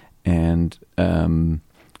treaters. And I'm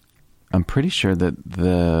pretty sure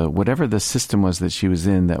that whatever the system was that she was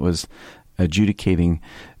in that was adjudicating,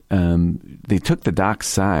 they took the doc's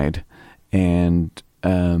side. and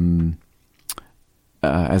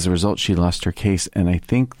as a result, she lost her case. And I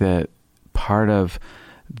think that part of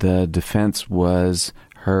the defense was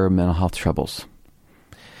her mental health troubles.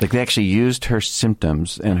 Like, they actually used her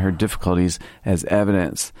symptoms and her difficulties as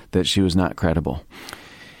evidence that she was not credible.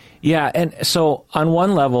 Yeah, and so on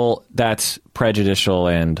one level, that's prejudicial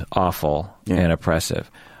and awful and oppressive.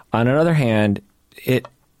 On another hand,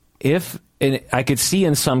 I could see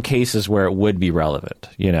in some cases where it would be relevant.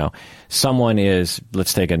 You know, someone is,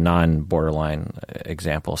 let's take a non-borderline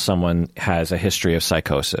example. Someone has a history of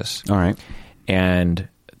psychosis. All right. And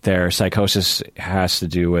their psychosis has to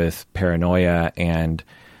do with paranoia and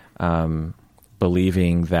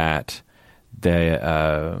believing that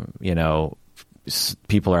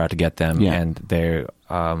people are out to get them, and the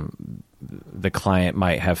client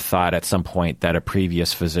might have thought at some point that a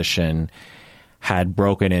previous physician had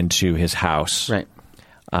broken into his house, right?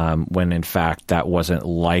 When in fact that wasn't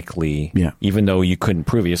likely, yeah. Even though you couldn't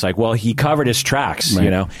prove it. It's like, well, he covered his tracks, right.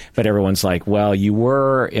 You know, but everyone's like, well, you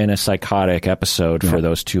were in a psychotic episode for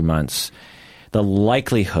those 2 months. The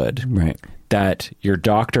likelihood that your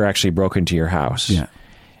doctor actually broke into your house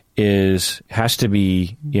has to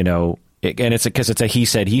be, you know, and it's because it's a he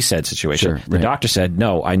said situation. Sure, the doctor said,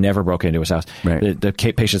 no, I never broke into his house. Right. The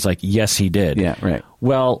patient's like, yes, he did. Yeah, right.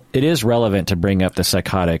 Well, it is relevant to bring up the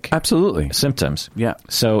psychotic symptoms. Yeah.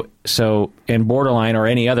 So in borderline or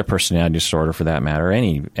any other personality disorder for that matter,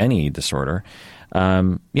 any disorder,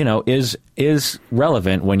 you know, is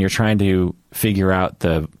relevant when you're trying to figure out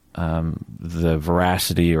the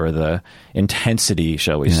veracity or the intensity,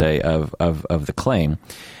 shall we say, of the claim.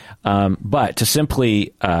 But to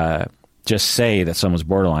simply just say that someone's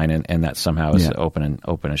borderline and that somehow is an open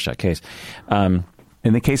and shut case.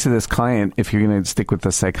 In the case of this client, if you're going to stick with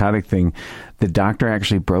the psychotic thing, the doctor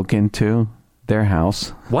actually broke into their house.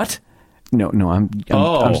 What? No, I'm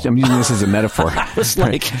using this as a metaphor. It's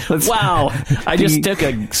like, wow, I just took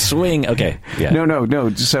a swing. Okay. Yeah.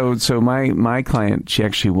 No. So my client, she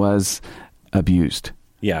actually was abused.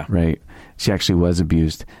 Yeah. Right. She actually was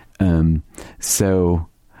abused. So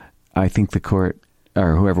I think the court,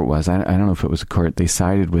 or whoever it was, I don't know if it was a court, they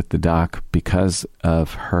sided with the doc because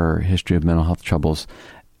of her history of mental health troubles,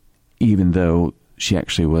 even though she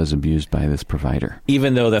actually was abused by this provider.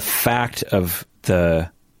 Even though the fact of the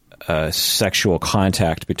sexual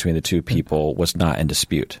contact between the two people was not in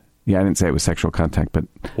dispute. Yeah, I didn't say it was sexual contact, but...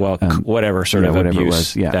 Well, whatever sort of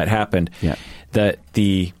abuse that happened, that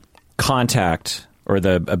the contact or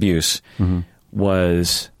the abuse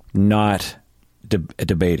was not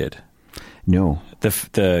debated. No.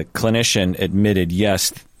 The clinician admitted,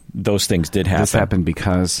 yes, those things did happen. This happened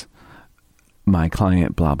because my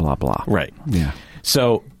client, blah, blah, blah. Right. Yeah.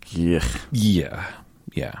 So, yeah.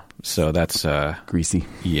 So that's... greasy.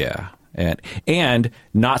 Yeah. And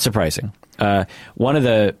not surprising. One of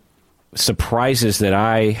the surprises that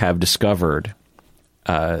I have discovered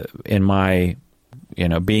in my,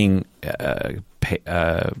 being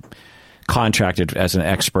contracted as an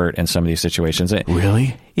expert in some of these situations.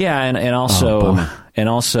 Really? Yeah, and also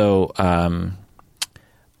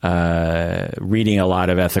reading a lot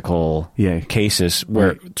of ethical cases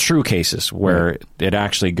true cases where it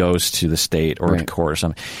actually goes to the state or the court or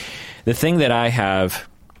something. The thing that I have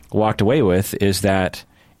walked away with is that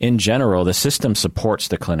in general, the system supports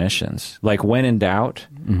the clinicians. Like when in doubt,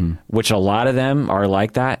 which a lot of them are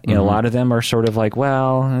like that. A lot of them are sort of like,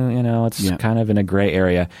 well, it's kind of in a gray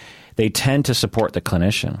area. They tend to support the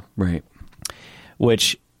clinician, right?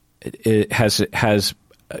 Which it has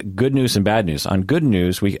good news and bad news. On good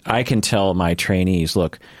news, I can tell my trainees,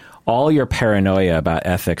 look, all your paranoia about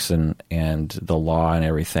ethics and the law and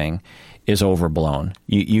everything is overblown.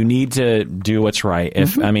 You need to do what's right.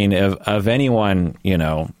 If of anyone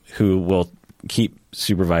who will keep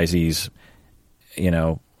supervisees,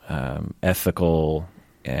 ethical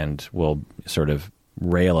and will sort of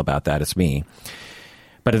rail about that, it's me.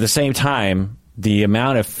 But at the same time, the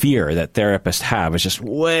amount of fear that therapists have is just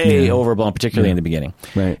way overblown, particularly in the beginning.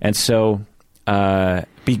 Right. And so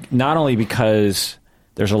not only because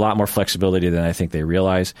there's a lot more flexibility than I think they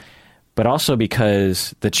realize, but also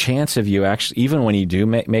because the chance of you actually, even when you do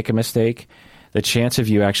make a mistake, the chance of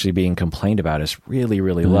you actually being complained about is really,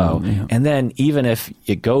 really low. Yeah. And then even if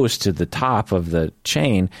it goes to the top of the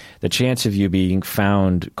chain, the chance of you being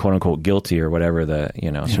found, quote unquote, guilty or whatever the,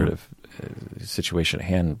 sort of situation at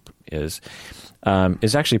hand is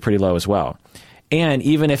actually pretty low as well. And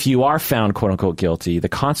even if you are found, quote unquote, guilty, the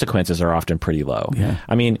consequences are often pretty low. Yeah.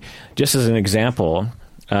 I mean, just as an example,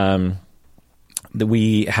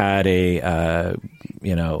 we had a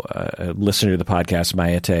listener to the podcast,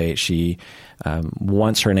 Mayate. She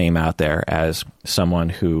wants her name out there as someone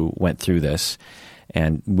who went through this,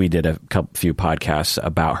 and we did a few podcasts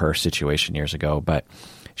about her situation years ago. But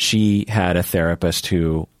she had a therapist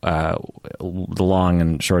who, the long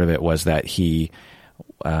and short of it was that he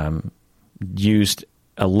used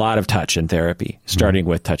a lot of touch in therapy, starting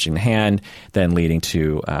with touching the hand, then leading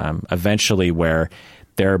to eventually where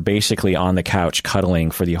they're basically on the couch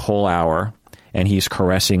cuddling for the whole hour, and he's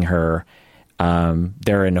caressing her.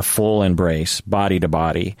 They're in a full embrace, body to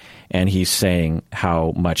body, and he's saying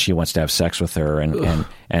how much he wants to have sex with her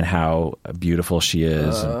and how beautiful she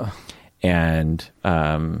is. And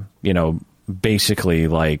basically,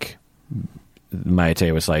 like,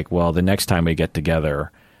 Mayate was like, well, the next time we get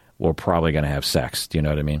together, we're probably going to have sex. Do you know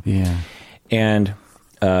what I mean? Yeah. And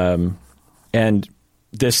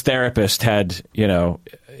this therapist had,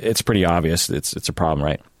 it's pretty obvious it's a problem,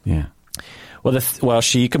 right? Yeah. Well,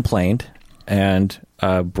 she complained and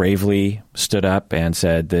bravely stood up and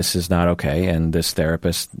said, this is not okay, and this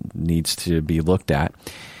therapist needs to be looked at.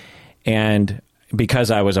 And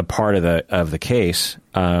because I was a part of the case,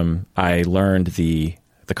 I learned the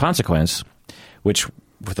consequence, which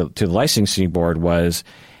to the licensing board was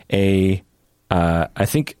I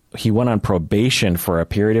think he went on probation for a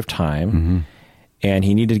period of time, and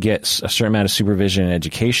he needed to get a certain amount of supervision and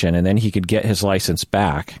education, and then he could get his license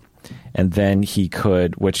back. And then he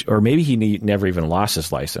could, or maybe he never even lost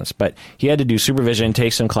his license, but he had to do supervision,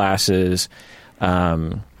 take some classes,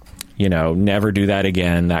 never do that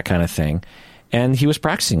again, that kind of thing. And he was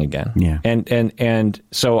practicing again. Yeah. And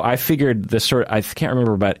so I figured I can't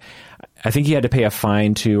remember, but I think he had to pay a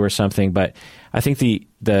fine too or something. But I think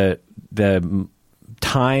the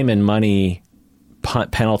time and money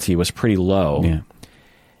penalty was pretty low. Yeah.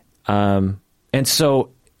 And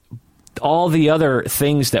so all the other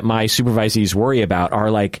things that my supervisees worry about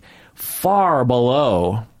are like far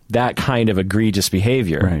below that kind of egregious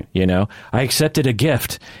behavior. Right. I accepted a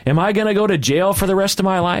gift. Am I going to go to jail for the rest of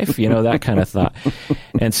my life? That kind of thought.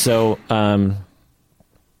 And so,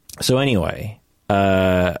 anyway,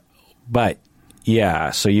 but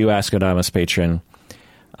yeah, so you ask Anonymous Patron,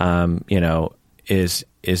 is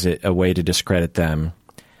it a way to discredit them?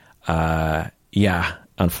 Yeah.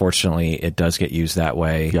 Unfortunately, it does get used that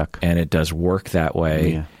way. Yuck. And it does work that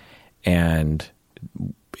way. Yeah. And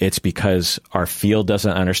it's because our field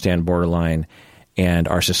doesn't understand borderline, and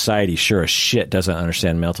our society sure as shit doesn't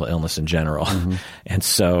understand mental illness in general. And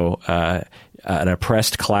so an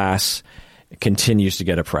oppressed class continues to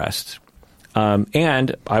get oppressed.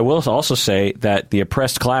 And I will also say that the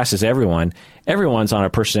oppressed class is everyone. Everyone's on a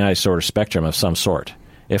personality disorder spectrum of some sort,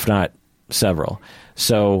 if not several.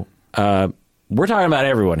 So we're talking about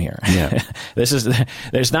everyone here. Yeah.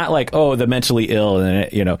 There's not like, the mentally ill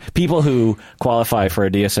and, people who qualify for a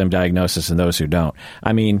DSM diagnosis and those who don't.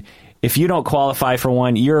 I mean, if you don't qualify for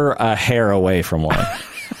one, you're a hair away from one.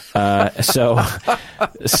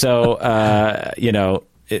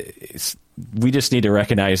 We just need to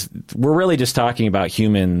recognize we're really just talking about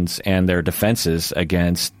humans and their defenses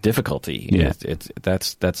against difficulty. Yeah.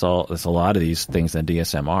 That's all. That's a lot of these things that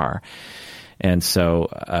DSM are. And so,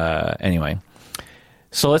 anyway.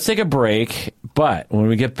 So let's take a break, but when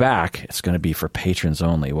we get back, it's going to be for patrons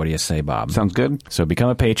only. What do you say, Bob? Sounds good. So become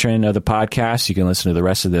a patron of the podcast. You can listen to the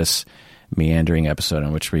rest of this meandering episode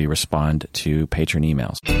in which we respond to patron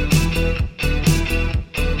emails.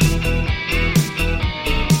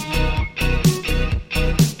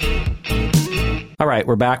 All right,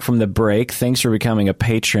 we're back from the break. Thanks for becoming a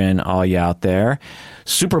patron, all you out there.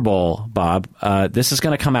 Super Bowl, Bob. This episode is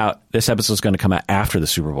going to come out after the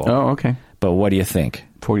Super Bowl. Oh, okay. But what do you think?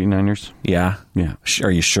 49ers? Yeah? Yeah. Are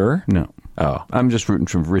you sure? No. Oh. I'm just rooting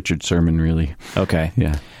for Richard Sherman, really. Okay.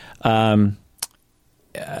 Yeah. I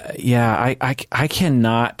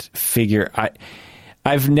cannot figure...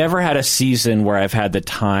 I've never had a season where I've had the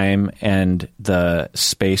time and the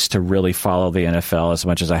space to really follow the NFL as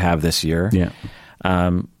much as I have this year. Yeah.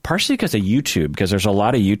 Partially because of YouTube, because there's a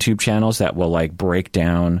lot of YouTube channels that will like break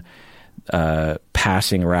down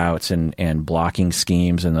passing routes and blocking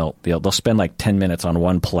schemes, and they'll spend like 10 minutes on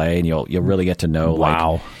one play, and you'll really get to know.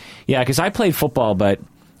 Wow. Because I played football, but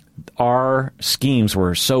our schemes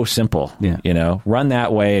were so simple. Yeah. Run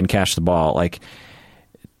that way and catch the ball. Like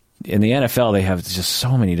in the NFL, they have just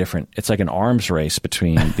so many different. It's like an arms race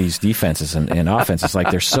between these defenses and offenses.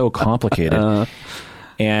 Like they're so complicated,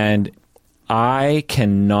 and I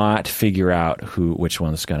cannot figure out which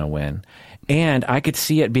one's going to win. And I could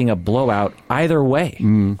see it being a blowout either way.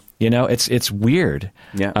 It's weird,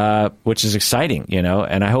 yeah. Which is exciting,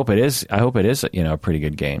 and I hope it is. I hope it is, a pretty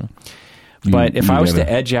good game. But if I was to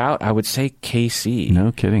edge out, I would say KC.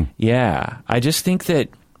 No kidding. Yeah. I just think that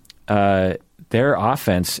their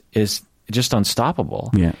offense is just unstoppable.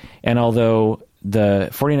 Yeah. And although the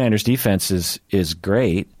 49ers defense is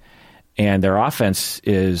great and their offense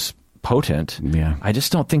is potent, I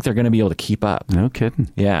just don't think they're going to be able to keep up. No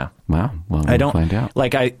kidding. Yeah. Wow. Well, we'll find out.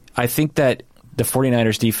 Like, I think that the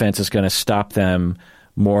 49ers defense is going to stop them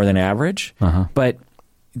more than average. But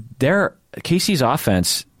KC's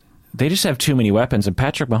offense, they just have too many weapons, and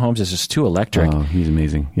Patrick Mahomes is just too electric. Oh, he's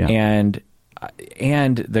amazing. Yeah. And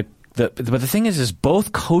but the thing is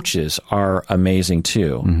both coaches are amazing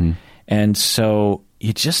too. And so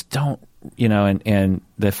you just don't, and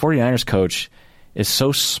the 49ers coach is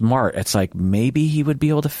so smart. It's like maybe he would be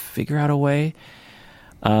able to figure out a way.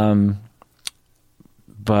 But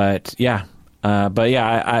I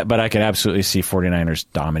could absolutely see 49ers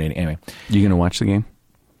dominating. Anyway, You going to watch the game?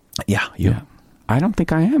 Yeah. I don't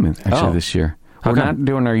think I am actually this year. We're not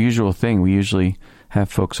doing our usual thing. We usually have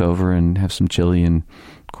folks over and have some chili and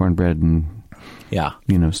cornbread and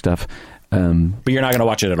stuff. But you're not going to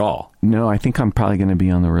watch it at all. No, I think I'm probably going to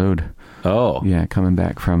be on the road. Oh, yeah, coming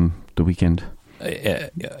back from the weekend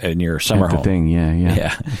in your summer home. Thing,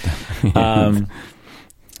 yeah.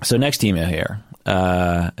 So next email here.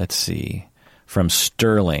 Let's see, from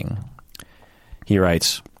Sterling. He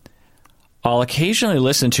writes, I'll occasionally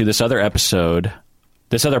listen to this other podcast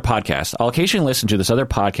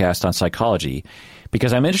on psychology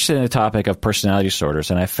because I'm interested in the topic of personality disorders,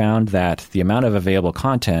 and I found that the amount of available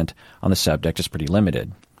content on the subject is pretty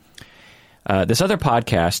limited. This other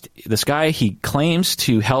podcast, this guy, he claims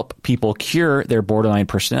to help people cure their borderline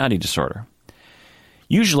personality disorder.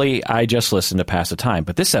 Usually, I just listen to pass the time,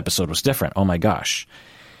 but this episode was different. Oh my gosh.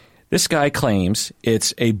 This guy claims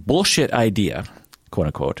it's a bullshit idea, quote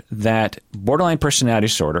unquote, that borderline personality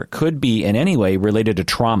disorder could be in any way related to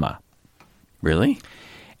trauma. Really?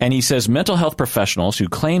 And he says mental health professionals who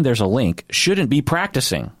claim there's a link shouldn't be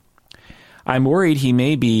practicing. I'm worried he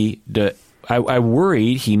may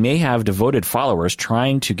have devoted followers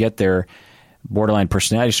trying to get their borderline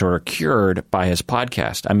personality disorder cured by his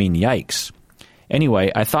podcast. I mean, yikes.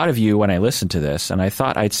 Anyway, I thought of you when I listened to this, and I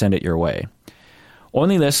thought I'd send it your way.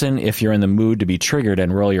 Only listen if you're in the mood to be triggered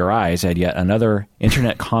and roll your eyes at yet another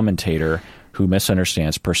internet commentator who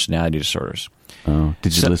misunderstands personality disorders. Oh,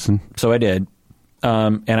 did you listen? So I did.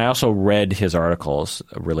 And I also read his articles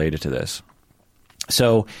related to this.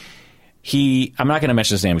 So I'm not going to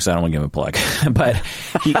mention his name because I don't want to give him a plug, but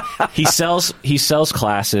he sells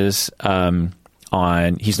classes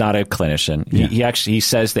he's not a clinician. Yeah. He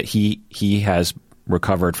says that he has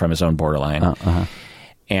recovered from his own borderline.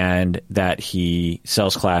 And that he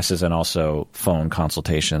sells classes and also phone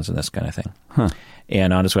consultations and this kind of thing.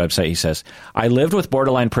 And on his website, he says, I lived with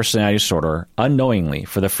borderline personality disorder unknowingly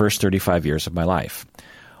for the first 35 years of my life.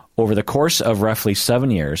 Over the course of roughly 7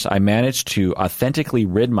 years, I managed to authentically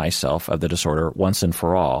rid myself of the disorder once and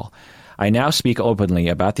for all. I now speak openly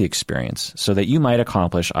about the experience so that you might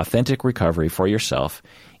accomplish authentic recovery for yourself,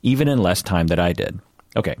 even in less time than I did.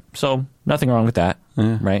 Okay, so nothing wrong with that,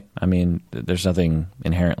 right? I mean, there's nothing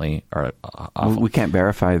inherently awful. We can't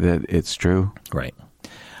verify that it's true. Right.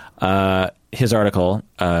 His article,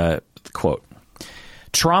 quote,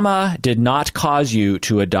 trauma did not cause you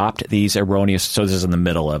to adopt these erroneous... So this is in the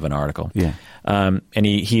middle of an article. Yeah. And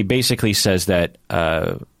he basically says that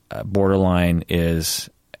borderline is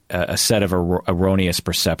a set of erroneous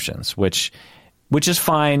perceptions, which is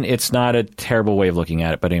fine. It's not a terrible way of looking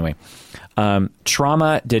at it. But anyway,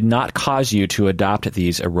 trauma did not cause you to adopt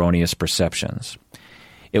these erroneous perceptions.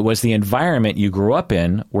 It was the environment you grew up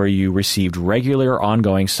in where you received regular,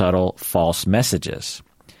 ongoing, subtle, false messages.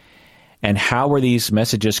 And how were these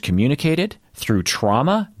messages communicated? Through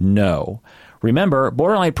trauma? No. Remember,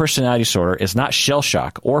 borderline personality disorder is not shell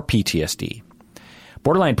shock or PTSD.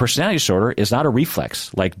 Borderline personality disorder is not a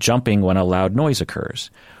reflex, like jumping when a loud noise occurs.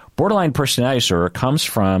 Borderline personality disorder comes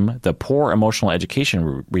from the poor emotional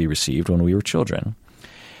education we received when we were children.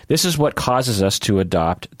 This is what causes us to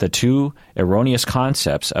adopt the two erroneous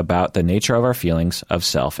concepts about the nature of our feelings of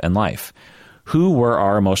self and life. Who were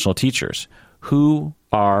our emotional teachers? Who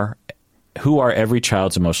are every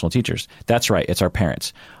child's emotional teachers? That's right, it's our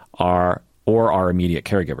parents, or our immediate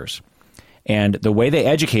caregivers. And the way they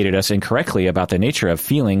educated us incorrectly about the nature of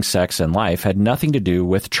feeling, sex, and life had nothing to do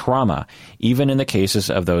with trauma, even in the cases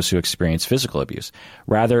of those who experienced physical abuse.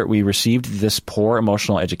 Rather, we received this poor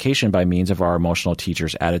emotional education by means of our emotional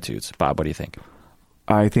teachers' attitudes. Bob, what do you think?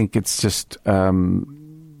 I think it's just,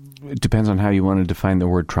 it depends on how you want to define the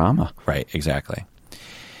word trauma. Right, exactly.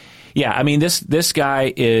 Yeah, I mean, this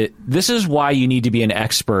guy, this is why you need to be an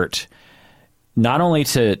expert not only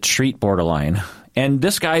to treat borderline, and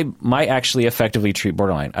this guy might actually effectively treat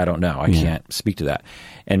borderline. I don't know. I can't speak to that.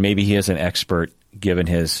 And maybe he is an expert given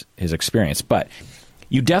his experience. But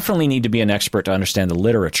you definitely need to be an expert to understand the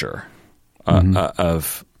literature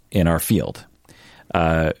of in our field.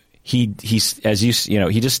 He's as he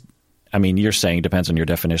just. I mean, you're saying it depends on your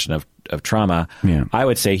definition of trauma. Yeah. I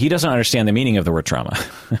would say he doesn't understand the meaning of the word trauma,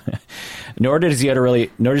 nor does he really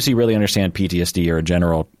understand PTSD or a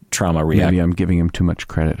general trauma reaction. Maybe I'm giving him too much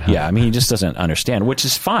credit. Huh? Yeah, I mean, he just doesn't understand, which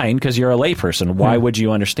is fine because you're a layperson. Why would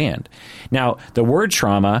you understand? Now, the word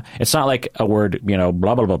trauma, it's not like a word, blah,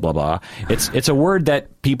 blah, blah, blah, blah. It's a word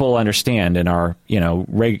that people understand and are,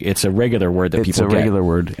 it's a regular word that people get. It's a regular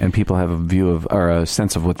word, and people have a view of, or a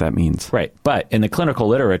sense of what that means. Right. But in the clinical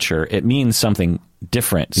literature, it means something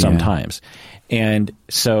different sometimes. Yeah. And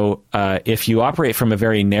so if you operate from a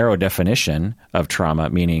very narrow definition of trauma,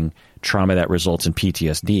 meaning trauma that results in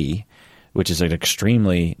PTSD, which is an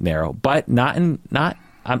extremely narrow, but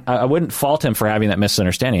I wouldn't fault him for having that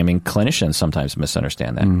misunderstanding. I mean, clinicians sometimes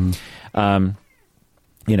misunderstand that.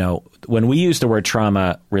 When we use the word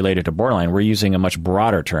trauma related to borderline, we're using a much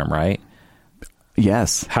broader term, right?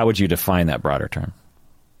 Yes. How would you define that broader term?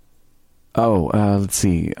 Let's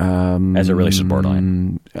see. As it relates to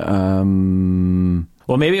borderline.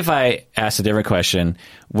 Well, maybe if I ask a different question,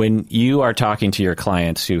 when you are talking to your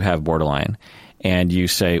clients who have borderline and you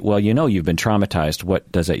say, well, you've been traumatized,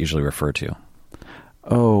 what does that usually refer to?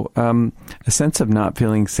 A sense of not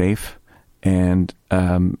feeling safe and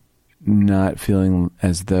not feeling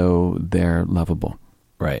as though they're lovable.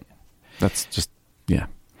 Right. That's just, yeah.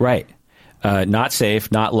 Right. Not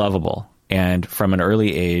safe, not lovable. And from an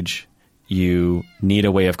early age, you need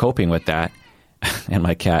a way of coping with that. And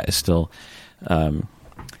my cat is still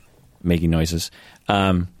making noises.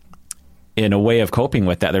 In a way of coping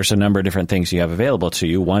with that, there's a number of different things you have available to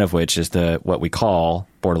you, one of which is what we call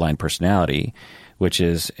borderline personality, which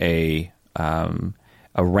is a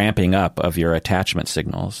ramping up of your attachment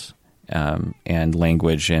signals and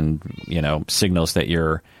language and, signals that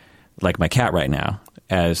you're, like my cat right now,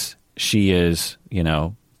 as she is,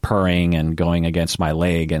 purring and going against my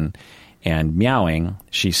leg and meowing,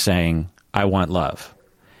 she's saying, I want love.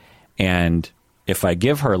 And if I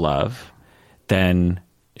give her love, then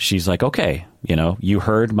she's like, okay, you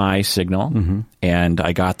heard my signal and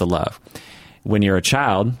I got the love. When you're a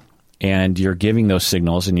child and you're giving those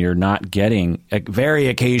signals and you're not getting, very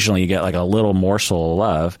occasionally you get like a little morsel of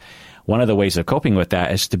love, one of the ways of coping with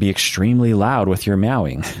that is to be extremely loud with your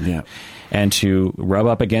meowing. Yeah. And to rub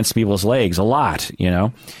up against people's legs a lot,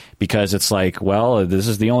 because it's like, well, this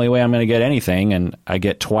is the only way I'm going to get anything, and I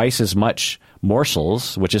get twice as much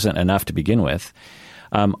morsels, which isn't enough to begin with.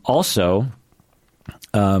 Also,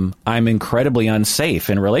 I'm incredibly unsafe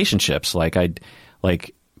in relationships.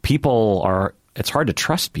 People are. It's hard to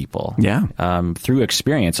trust people. Yeah. Through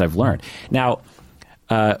experience, I've learned. Now,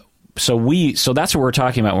 so that's what we're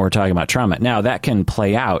talking about when we're talking about trauma. Now, that can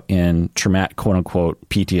play out in traumatic, quote unquote,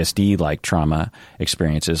 PTSD-like trauma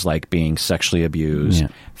experiences, like being sexually abused,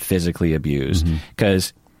 physically abused,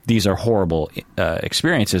 because these are horrible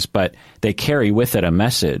experiences, but they carry with it a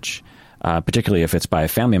message, particularly if it's by a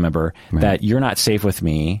family member, that you're not safe with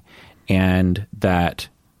me, and that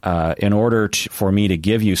in order for me to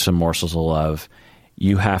give you some morsels of love,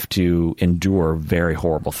 you have to endure very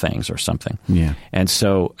horrible things or something. Yeah. And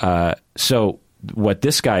so what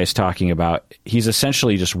this guy is talking about, he's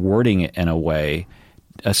essentially just wording it in a way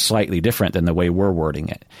slightly different than the way we're wording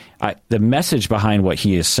it. The message behind what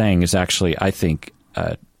he is saying is actually, I think,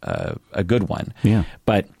 a good one. Yeah.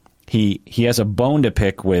 But he has a bone to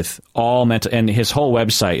pick with all mental, and his whole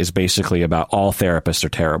website is basically about all therapists are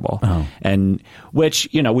terrible. Oh. And which,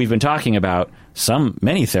 we've been talking about,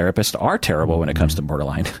 many therapists are terrible when it comes to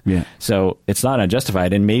borderline. Yeah. So it's not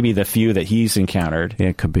unjustified, and maybe the few that he's encountered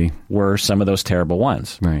it could be were some of those terrible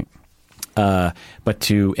ones. Right. But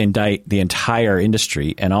to indict the entire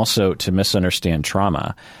industry and also to misunderstand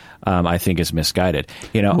trauma, I think is misguided.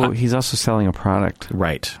 He's also selling a product.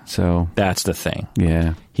 Right. So that's the thing.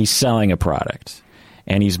 Yeah. He's selling a product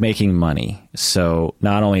and he's making money. So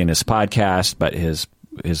not only in his podcast, but his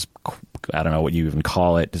I don't know what you even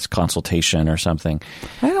call it, his consultation or something.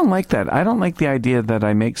 I don't like that. I don't like the idea that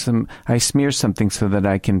I smear something so that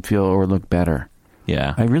I can feel or look better.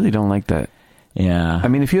 Yeah. I really don't like that. Yeah. I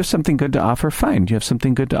mean, if you have something good to offer, fine. You have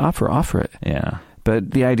something good to offer it. Yeah.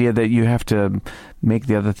 But the idea that you have to make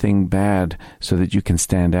the other thing bad so that you can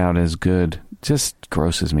stand out as good just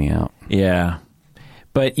grosses me out. Yeah.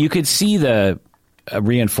 But you could see the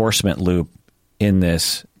reinforcement loop in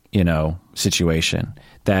this, situation,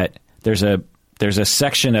 that there's a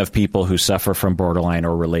section of people who suffer from borderline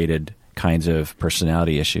or related kinds of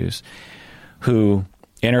personality issues who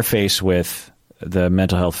interface with the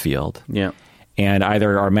mental health field. Yeah. And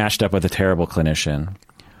either are matched up with a terrible clinician,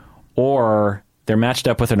 or they're matched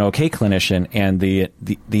up with an okay clinician, and the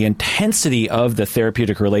intensity of the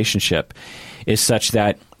therapeutic relationship is such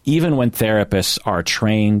that even when therapists are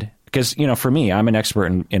trained, because, for me, I'm an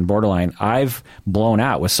expert in borderline. I've blown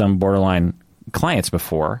out with some borderline clients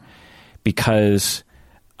before because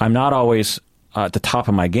I'm not always at the top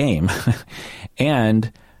of my game, and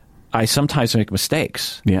I sometimes make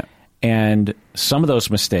mistakes. Yeah. And some of those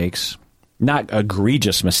mistakes, not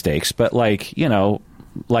egregious mistakes, but like a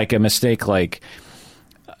mistake like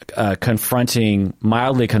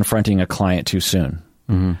mildly confronting a client too soon.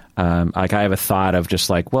 Mm-hmm. Like I have a thought of just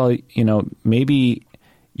like, well, maybe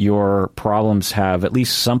your problems have at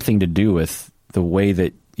least something to do with the way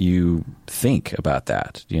that you think about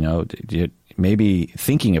that. Maybe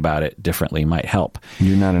thinking about it differently might help.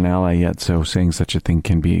 You're not an ally yet, so saying such a thing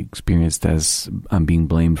can be experienced as I'm being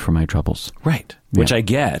blamed for my troubles. Right. Yeah. Which I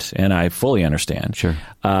get, and I fully understand. Sure.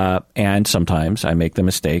 And sometimes I make the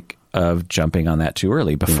mistake of jumping on that too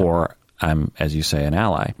early before I'm, as you say, an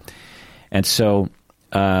ally. And so,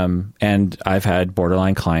 and I've had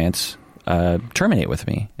borderline clients terminate with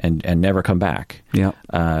me and never come back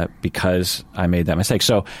because I made that mistake.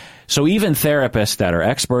 So even therapists that are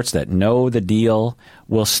experts that know the deal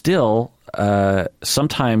will still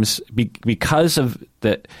sometimes because of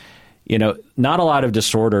that, not a lot of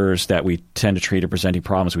disorders that we tend to treat or presenting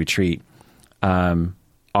problems we treat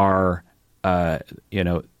are the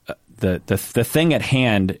thing at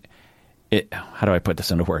hand. How do I put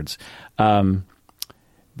this into words?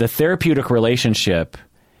 The therapeutic relationship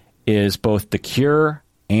is both the cure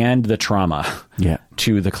and the trauma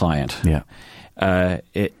to the client. Yeah.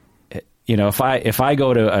 If I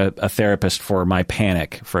go to a therapist for my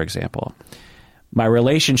panic, for example, my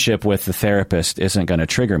relationship with the therapist isn't going to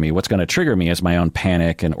trigger me. What's going to trigger me is my own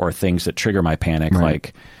panic or things that trigger my panic,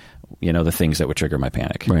 like, the things that would trigger my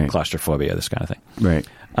panic, claustrophobia, this kind of thing. Right.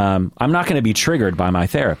 I'm not going to be triggered by my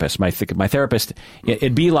therapist. My therapist,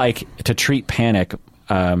 it'd be like to treat panic.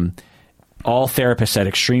 All therapists had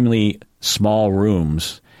extremely small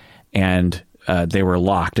rooms, and they were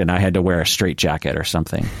locked, and I had to wear a straitjacket or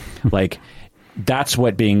something. Like that's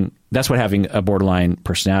what having a borderline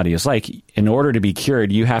personality is like. In order to be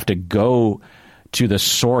cured, you have to go to the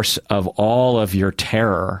source of all of your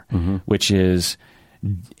terror, which is,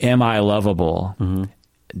 am I lovable?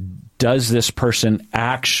 Does this person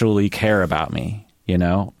actually care about me?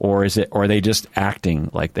 Or are they just acting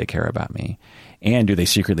like they care about me? And do they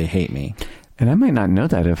secretly hate me? And I might not know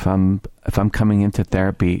that if I'm coming into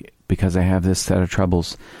therapy because I have this set of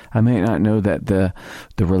troubles. I might not know that the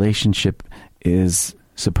relationship is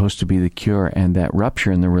supposed to be the cure, and that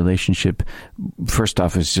rupture in the relationship, first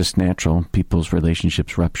off, is just natural. People's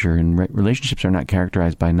relationships rupture, and relationships are not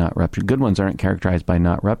characterized by not rupturing. Good ones aren't characterized by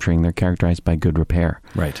not rupturing. They're characterized by good repair.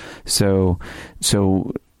 Right. So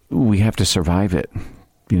we have to survive it.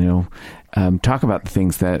 Talk about the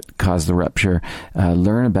things that cause the rupture,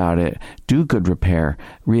 learn about it, do good repair,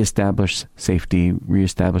 reestablish safety,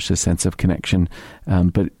 reestablish a sense of connection.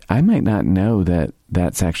 But I might not know that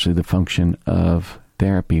that's actually the function of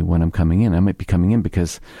therapy when I'm coming in. I might be coming in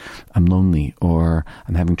because I'm lonely, or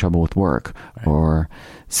I'm having trouble with work, or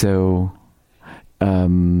so.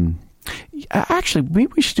 Actually,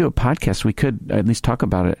 maybe we should do a podcast. We could at least talk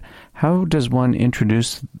about it. How does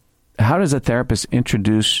a therapist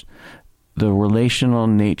introduce the relational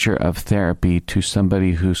nature of therapy to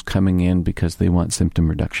somebody who's coming in because they want symptom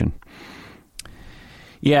reduction?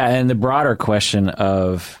 Yeah, and the broader question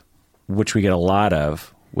of, which we get a lot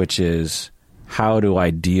of, which is, how do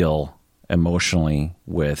I deal emotionally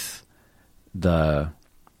with a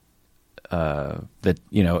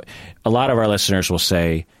lot of our listeners will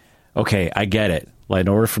say, okay, I get it. Like, in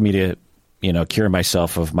order for me to, cure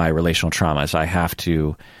myself of my relational traumas, I have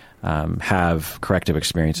to have corrective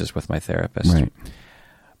experiences with my therapist. Right.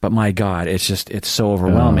 But my God, it's so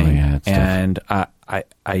overwhelming. Oh, yeah, it's and I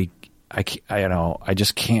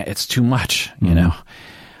just can't, it's too much, and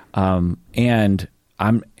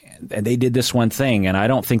they did this one thing, and I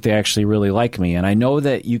don't think they actually really like me. And I know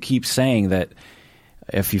that you keep saying that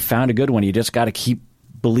if you found a good one, you just got to keep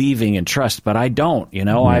believing and trust, but I don't,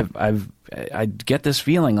 I get this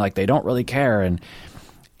feeling like they don't really care.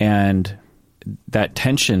 And that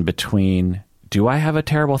tension between, do I have a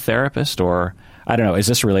terrible therapist, or I don't know, is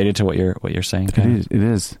this related to what you're saying? It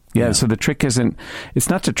is. Yeah. So the trick it's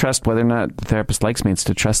not to trust whether or not the therapist likes me. It's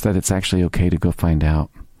to trust that it's actually okay to go find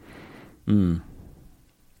out. Yeah,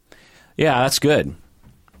 that's good.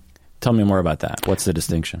 Tell me more about that. What's the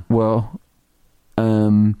distinction? Well,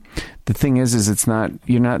 the thing is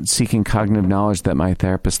you're not seeking cognitive knowledge that my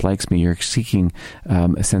therapist likes me. You're seeking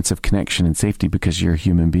a sense of connection and safety because you're a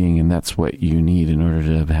human being, and that's what you need in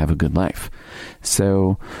order to have a good life.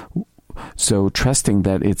 So trusting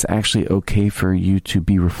that it's actually okay for you to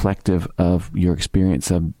be reflective of your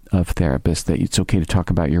experience of therapists, that it's okay to talk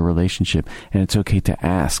about your relationship, and it's okay to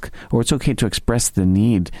ask, or it's okay to express the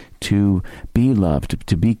need to be loved,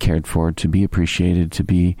 to be cared for, to be appreciated, to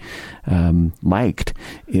be liked,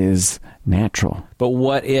 is natural. But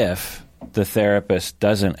what if the therapist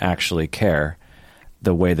doesn't actually care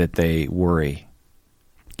the way that they worry?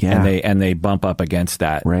 Yeah. And they bump up against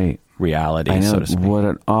that reality, I know, so to speak. What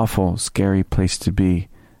an awful, scary place to be.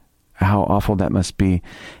 How awful that must be.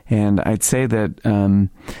 And I'd say that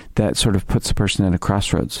that sort of puts a person at a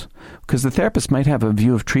crossroads. Because the therapist might have a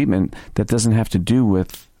view of treatment that doesn't have to do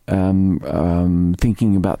with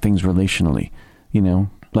thinking about things relationally. You know,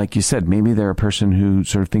 like you said, maybe they're a person who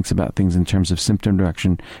sort of thinks about things in terms of symptom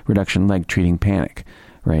reduction, like treating panic,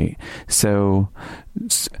 right? So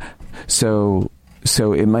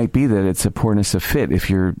it might be that it's a poorness of fit. If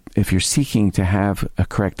you're seeking to have a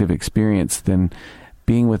corrective experience, then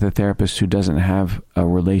being with a therapist who doesn't have a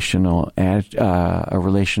relational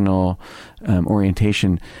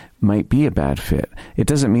orientation might be a bad fit. It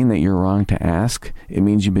doesn't mean that you're wrong to ask. It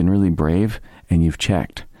means you've been really brave and you've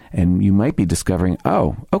checked. And you might be discovering,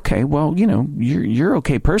 oh, okay, well, you know, you're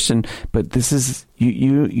okay person, but this is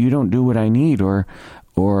you don't do what I need, or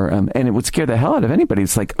and it would scare the hell out of anybody.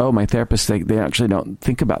 It's like, oh, my therapist, they actually don't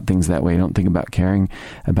think about things that way. Don't think about caring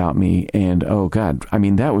about me. And oh God, I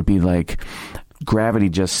mean, that would be like gravity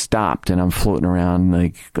just stopped and I'm floating around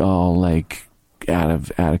like all like out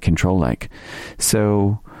of control. Like,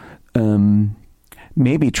 so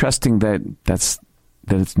maybe trusting that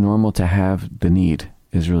it's normal to have the need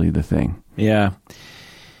is really the thing. Yeah.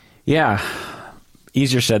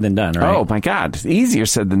 Easier said than done, right? Oh my God, easier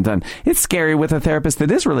said than done. It's scary with a therapist that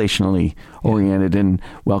is relationally oriented and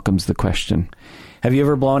welcomes the question. Have you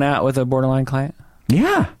ever blown out with a borderline client?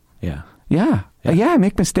 Yeah. I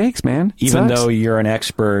make mistakes, man. Even though you're an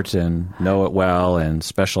expert and know it well and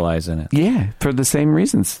specialize in it. Yeah, for the same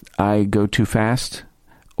reasons. I go too fast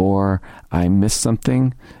or I miss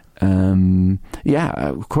something.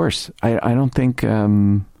 Of course. I don't think...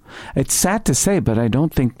 it's sad to say, but I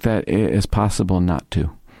don't think that it is possible not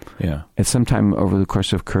to. Yeah. At some time over the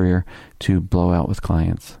course of career to blow out with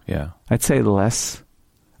clients. Yeah. I'd say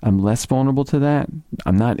I'm less vulnerable to that.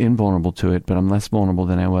 I'm not invulnerable to it, but I'm less vulnerable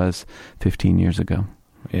than I was 15 years ago.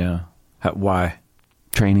 Yeah. Why?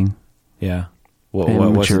 Training. Yeah.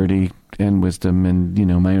 And maturity and wisdom and, you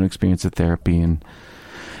know, my own experience of therapy. And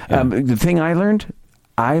the thing I learned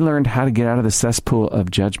how to get out of the cesspool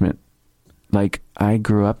of judgment. Like, I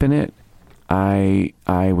grew up in it. I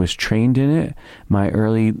was trained in it. My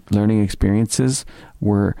early learning experiences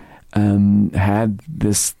had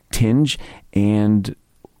this tinge. And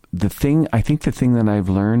the thing that I've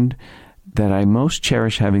learned that I most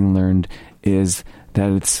cherish having learned is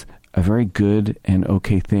that it's a very good and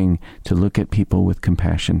okay thing to look at people with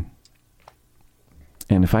compassion.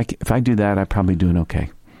 And if I do that, I'm probably doing okay.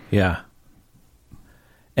 Yeah.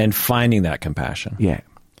 And finding that compassion. Yeah.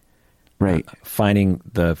 Right. Finding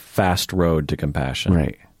the fast road to compassion.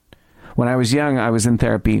 Right. When I was young, I was in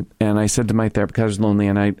therapy, and I said to my therapist, because I was lonely,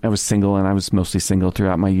 and I was single, and I was mostly single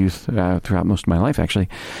throughout my youth, throughout most of my life, actually.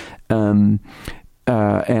 And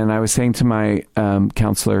I was saying to my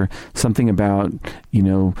counselor something about, you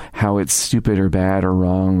know, how it's stupid or bad or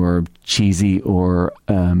wrong or cheesy or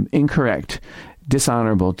incorrect,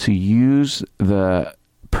 dishonorable to use the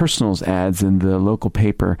personals ads in the local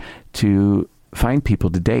paper to find people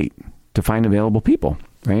to date, to find available people,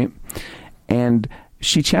 right? And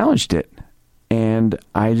she challenged it, and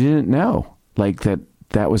I didn't know like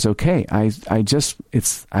that was okay. I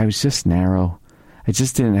was just narrow. I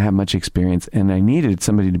just didn't have much experience, and I needed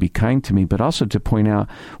somebody to be kind to me, but also to point out,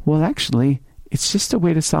 well, actually, it's just a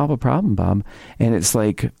way to solve a problem, Bob. And it's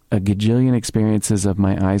like a gajillion experiences of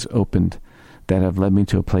my eyes opened that have led me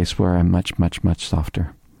to a place where I'm much, much, much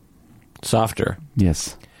softer. Softer?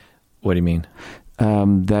 Yes. What do you mean?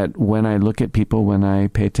 That when I look at people, when I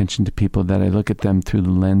pay attention to people, that I look at them through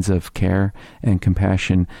the lens of care and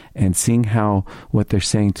compassion and seeing how what they're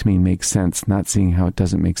saying to me makes sense, not seeing how it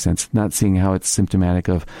doesn't make sense, not seeing how it's symptomatic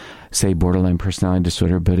of, say, borderline personality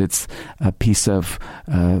disorder, but it's a piece of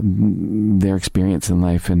their experience in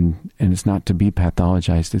life, and it's not to be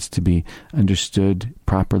pathologized, it's to be understood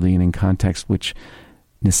properly and in context, which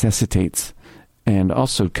necessitates and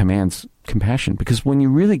also commands compassion. Because when you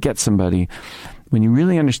really get somebody, when you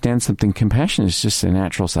really understand something, compassion is just a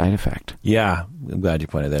natural side effect. Yeah, I'm glad you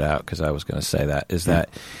pointed that out, because I was going to say that, is that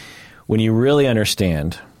when you really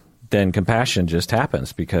understand, then compassion just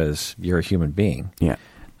happens because you're a human being. Yeah.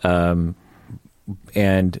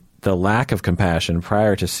 And the lack of compassion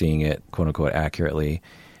prior to seeing it, quote unquote, accurately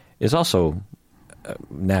is also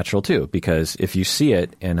natural too, because if you see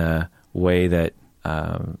it in a way that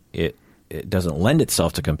it doesn't lend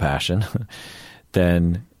itself to compassion,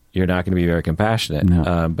 then you're not going to be very compassionate.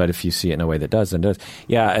 No. But if you see it in a way that does, then does.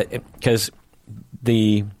 Yeah, because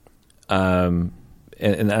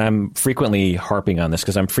and I'm frequently harping on this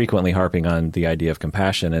because I'm frequently harping on the idea of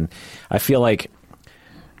compassion, and I feel like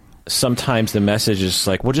sometimes the message is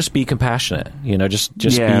like, well, just be compassionate, just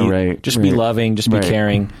be loving, just be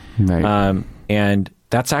caring. Right. And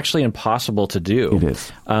that's actually impossible to do. It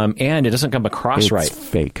is. And it doesn't come across right. It's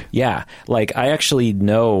fake. Yeah. Like I actually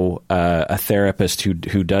know a therapist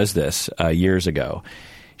who does this years ago.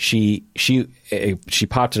 She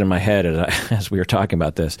popped it in my head as we were talking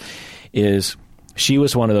about this, she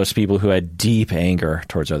was one of those people who had deep anger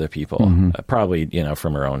towards other people, mm-hmm. Probably,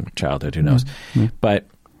 from her own childhood, who knows. Mm-hmm. But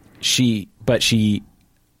she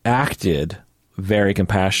acted very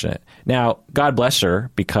compassionate. Now, God bless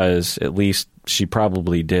her, because at least she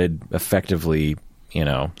probably did effectively,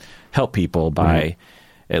 help people by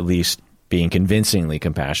at least being convincingly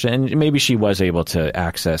compassionate. And maybe she was able to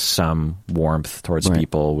access some warmth towards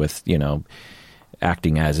people with,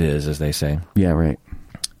 acting as is, as they say. Yeah, right.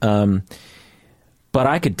 But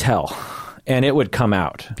I could tell, and it would come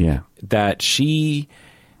out, that she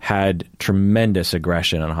had tremendous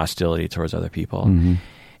aggression and hostility towards other people. Mm-hmm.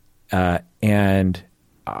 And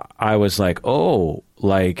I was like,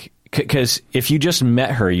 because if you just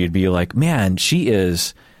met her, you'd be like, man, she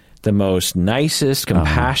is the most nicest,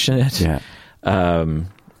 compassionate,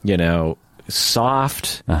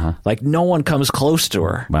 soft, like no one comes close to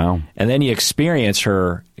her. Wow. And then you experience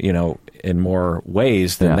her, in more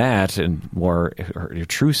ways than that, and more your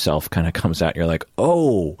true self kind of comes out. And you're like,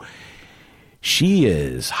 oh, she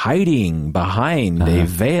is hiding behind a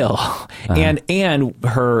veil. And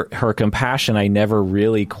her compassion, I never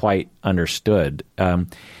really quite understood. The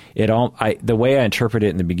way I interpreted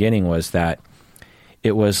it in the beginning was that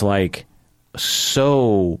it was like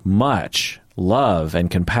so much love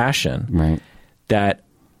and compassion that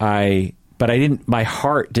my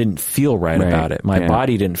heart didn't feel right about it. My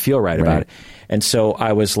body didn't feel right about it. And so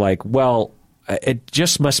I was like, well, it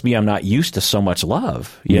just must be I'm not used to so much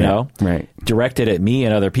love, you know, directed at me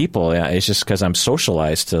and other people. It's just because I'm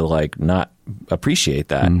socialized to like not appreciate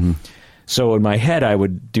that. Mm-hmm. So in my head, I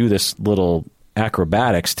would do this little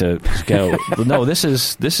acrobatics to go, no, this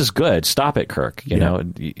is good. Stop it, Kirk. You know,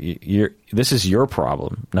 this is your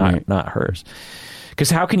problem, not hers. Because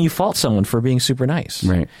how can you fault someone for being super nice?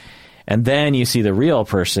 Right. And then you see the real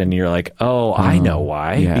person, and you're like, oh, I know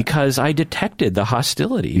why. Yeah. Because I detected the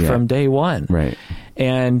hostility from day one. Right.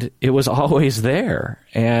 And it was always there.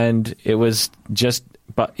 And it was just,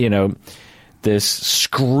 this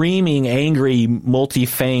screaming, angry,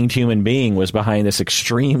 multi-fanged human being was behind this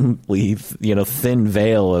extremely, thin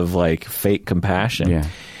veil of like fake compassion. Yeah.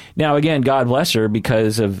 Now, again, God bless her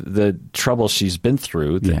because of the trouble she's been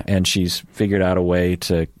through, and she's figured out a way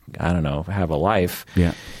to, I don't know, have a life.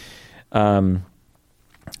 Yeah.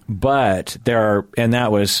 But there are, and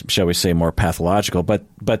that was, shall we say, more pathological,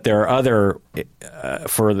 but there are other,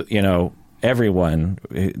 for, everyone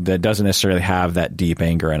that doesn't necessarily have that deep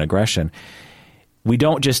anger and aggression. We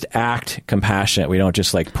don't just act compassionate. We don't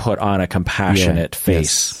just like put on a compassionate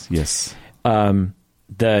face. Yes. And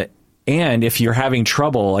if you're having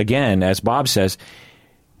trouble, again, as Bob says,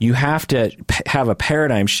 you have to have a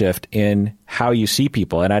paradigm shift in how you see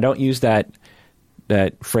people. And I don't use that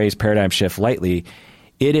phrase paradigm shift lightly.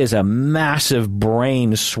 It is a massive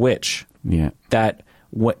brain switch. Yeah.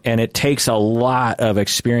 And it takes a lot of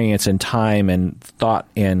experience and time and thought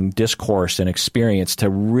and discourse and experience to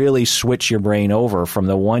really switch your brain over from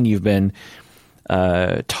the one you've been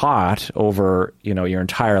taught over your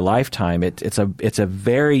entire lifetime. It's a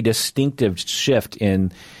very distinctive shift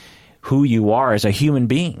in who you are as a human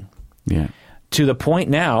being. Yeah. To the point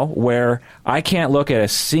now where I can't look at a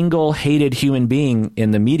single hated human being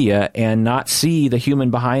in the media and not see the human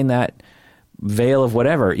behind that veil of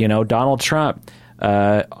whatever. Donald Trump,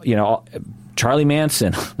 Charlie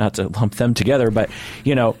Manson, not to lump them together, but,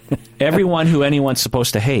 everyone who anyone's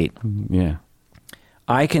supposed to hate. Yeah.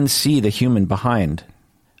 I can see the human behind.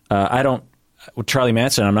 With Charlie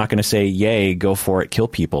Manson, I'm not going to say, yay, go for it, kill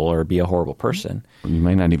people, or be a horrible person. You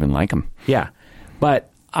might not even like him. Yeah. But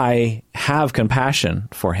I have compassion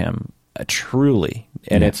for him, truly.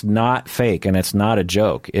 And it's not fake, and it's not a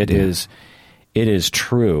joke. It is it is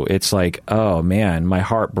true. It's like, oh man, my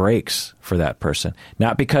heart breaks for that person.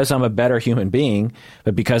 Not because I'm a better human being,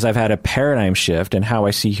 but because I've had a paradigm shift in how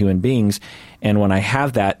I see human beings. And when I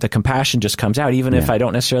have that, the compassion just comes out, even if I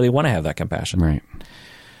don't necessarily want to have that compassion. Right.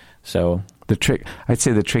 So I'd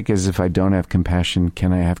say the trick is, if I don't have compassion,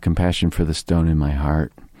 can I have compassion for the stone in my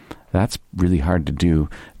heart? That's really hard to do.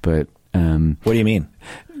 But what do you mean?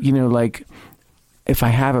 Like, if I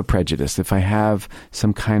have a prejudice, if I have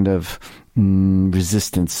some kind of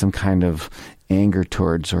resistance, some kind of anger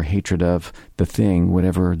towards or hatred of the thing,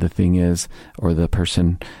 whatever the thing is, or the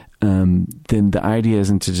person, then the idea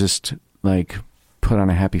isn't to just like put on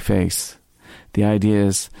a happy face. The idea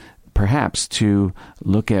is perhaps to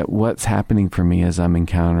look at what's happening for me as I'm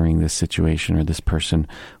encountering this situation or this person,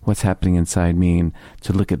 what's happening inside me, and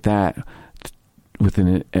to look at that with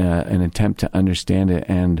an attempt to understand it,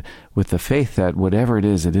 and with the faith that whatever it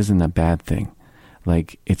isn't a bad thing.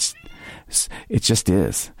 Like it just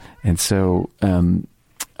is. And so,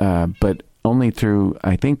 but only through,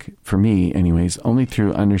 I think for me anyways, only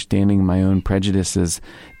through understanding my own prejudices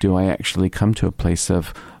do I actually come to a place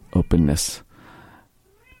of openness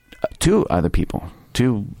to other people,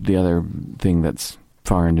 to the other thing that's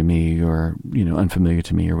foreign to me or, unfamiliar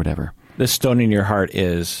to me or whatever. The stone in your heart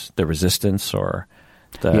is the resistance or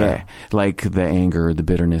the... Yeah, like the anger or the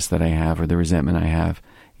bitterness that I have or the resentment I have.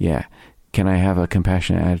 Yeah. Can I have a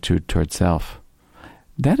compassionate attitude towards self?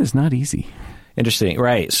 That is not easy. Interesting.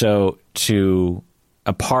 Right. So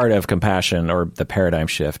a part of compassion or the paradigm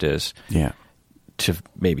shift is to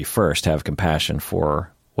maybe first have compassion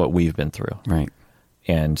for what we've been through. Right.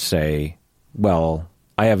 And say, well,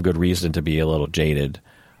 I have good reason to be a little jaded,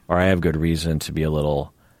 or I have good reason to be a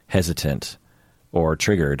little hesitant or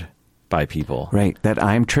triggered by people. Right. That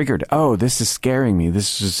I'm triggered. Oh, this is scaring me.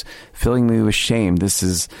 This is filling me with shame. This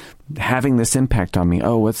is having this impact on me.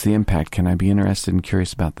 Oh, what's the impact? Can I be interested and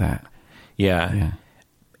curious about that? Yeah.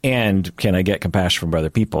 And can I get compassion from other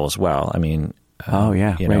people as well? I mean,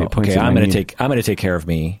 right. Okay, I'm going to take care of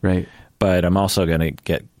me. Right. But I'm also going to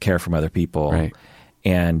get care from other people. Right.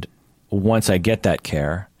 And once I get that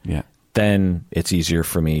care, then it's easier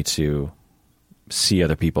for me to see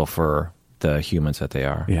other people for the humans that they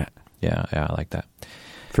are. Yeah. Yeah, I like that.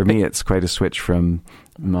 For me, it's quite a switch from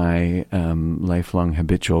my lifelong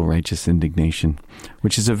habitual righteous indignation,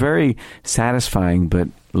 which is a very satisfying but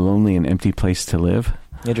lonely and empty place to live.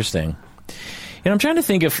 Interesting. I'm trying to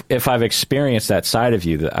think if I've experienced that side of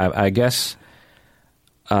you. I guess...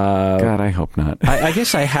 God, I hope not. I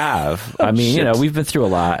guess I have. I mean, we've been through a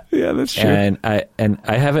lot. Yeah, that's true. And I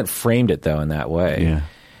haven't framed it though in that way. Yeah.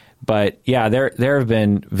 But yeah, there have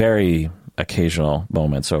been very occasional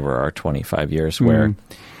moments over our 25 years where,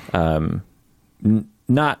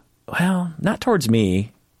 not towards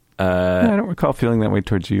me. I don't recall feeling that way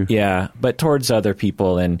towards you. Yeah, but towards other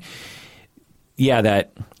people, and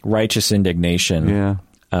that righteous indignation. Yeah.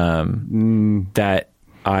 That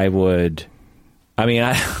I would. I mean,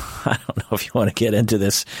 I don't know if you want to get into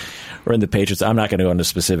this or in the Patriots. I'm not going to go into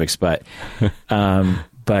specifics, but have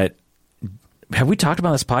we talked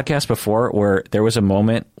about this podcast before where there was a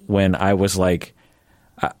moment when I was like,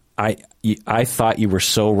 I thought you were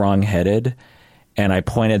so wrong-headed, and I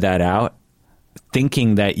pointed that out,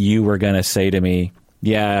 thinking that you were going to say to me,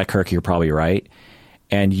 yeah, Kirk, you're probably right.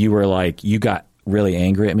 And you were like, you got really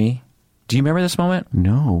angry at me. Do you remember this moment?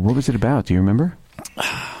 No. What was it about? Do you remember?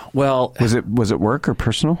 Well, was it work or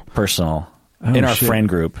personal? Personal. In our friend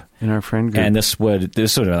group. In our friend group. And this would have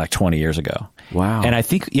been like 20 years ago. Wow. And I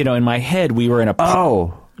think, in my head, we were in a...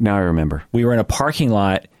 now I remember. We were in a parking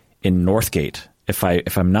lot in Northgate, if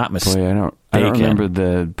I'm not mistaken. Boy, I don't remember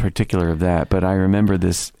the particular of that, but I remember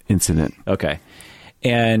this incident. Okay.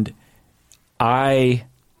 And I,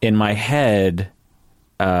 in my head,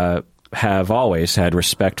 have always had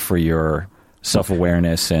respect for your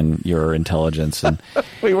self-awareness and your intelligence. And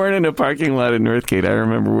we weren't in a parking lot in Northgate. I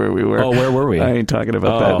remember where we were. Oh, where were we? I ain't talking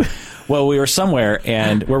about that. Well, we were somewhere,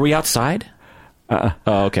 and were we outside? Oh,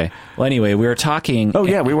 okay. Well, anyway, we were talking. Oh,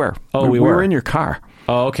 yeah, we were. Oh, we were in your car.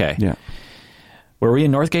 Oh, okay. Yeah. Were we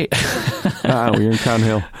in Northgate? We were in Crown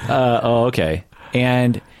Hill. Okay.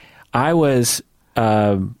 And I was,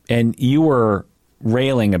 and you were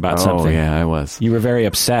railing about something. Oh, yeah, I was. You were very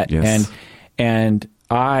upset. Yes. And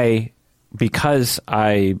I, because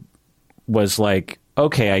I was like,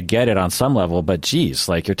 okay, I get it on some level, but geez,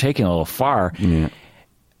 like you're taking a little far. Yeah.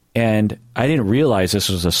 And I didn't realize this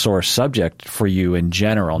was a sore subject for you in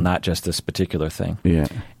general, not just this particular thing. Yeah.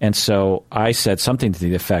 And so I said something to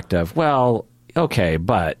the effect of, well, okay,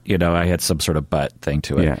 but, I had some sort of but thing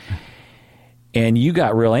to it. Yeah. And you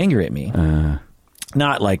got real angry at me.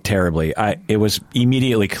 Not like terribly. It was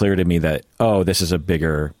immediately clear to me that, oh, this is a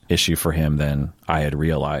bigger issue for him than I had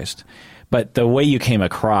realized. But the way you came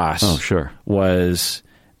across was,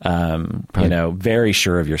 very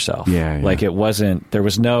sure of yourself. Yeah. Like it wasn't, there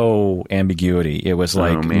was no ambiguity. It was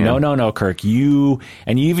like, no, Kirk, you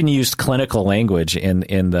even used clinical language in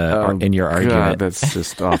your argument. God, that's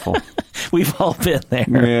just awful. We've all been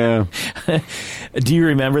there. Yeah. Do you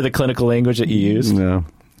remember the clinical language that you used? No.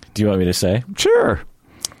 Do you want me to say? Sure.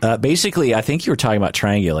 Basically, I think you were talking about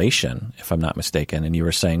triangulation, if I'm not mistaken, and you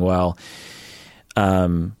were saying, well,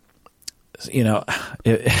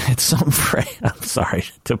 it's something. I'm sorry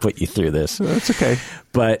to put you through this. That's okay.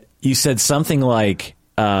 But you said something like,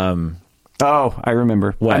 oh, I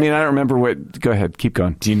remember. What? I mean, I don't remember what. Go ahead. Keep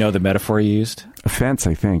going. Do you know the metaphor you used? A fence,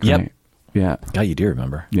 I think. Yep. Right? Yeah. Oh, you do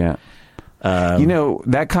remember. Yeah.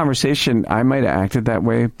 That conversation, I might have acted that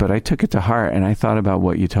way, but I took it to heart and I thought about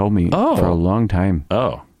what you told me for a long time.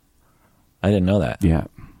 Oh, I didn't know that. Yeah.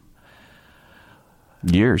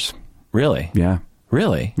 Years. Really? Yeah.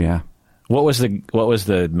 Really? Yeah. What was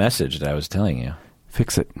the message that I was telling you?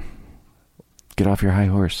 Fix it. Get off your high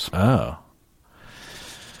horse. Oh.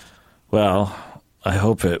 Well, I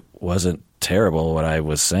hope it wasn't terrible what I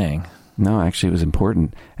was saying. No, actually it was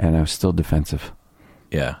important and I was still defensive.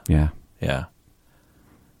 Yeah. Yeah. Yeah.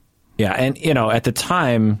 Yeah. And, at the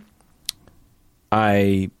time,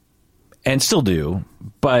 and still do,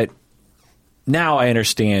 but now I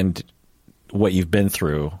understand what you've been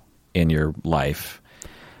through in your life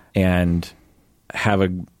and have a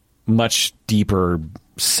much deeper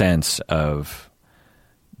sense of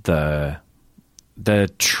the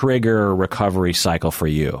trigger recovery cycle for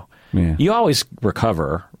you. Yeah. You always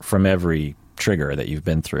recover from every trigger that you've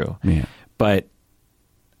been through. Yeah.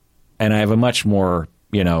 And I have a much more,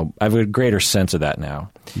 I have a greater sense of that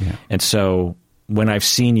now. Yeah. And so when I've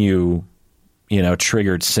seen you,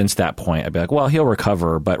 triggered since that point, I'd be like, well, he'll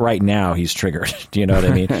recover, but right now he's triggered. Do you know what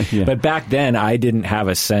I mean? Yeah. But back then I didn't have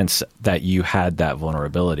a sense that you had that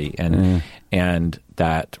vulnerability and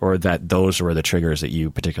that those were the triggers that you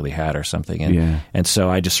particularly had or something. And so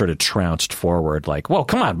I just sort of trounced forward like, whoa,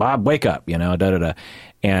 come on, Bob, wake up,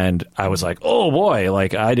 And I was like, oh boy,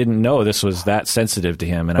 like I didn't know this was that sensitive to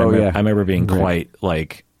him. And I remember being quite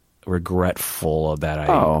like regretful of that.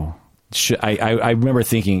 I remember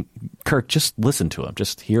thinking, Kirk, just listen to him,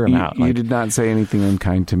 just hear him out. You did not say anything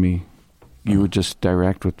unkind to me. You were just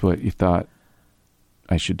direct with what you thought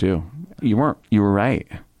I should do. You weren't. You were right.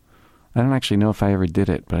 I don't actually know if I ever did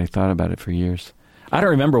it, but I thought about it for years. I don't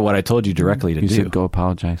remember what I told you directly to do. You said go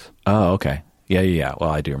apologize. Oh, okay. Yeah. Well,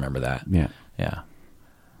 I do remember that. Yeah.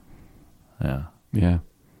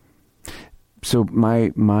 So my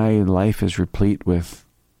life is replete with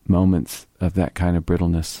moments of that kind of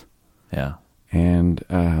brittleness. Yeah. And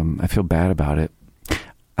I feel bad about it.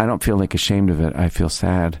 I don't feel like ashamed of it. I feel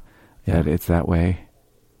sad that it's that way.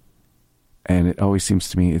 And it always seems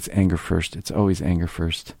to me it's anger first. It's always anger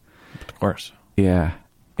first. Of course. Yeah.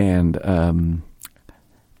 And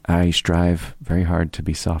I strive very hard to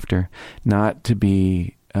be softer, not to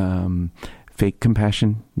be fake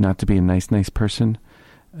compassion, not to be a nice person.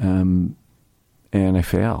 And I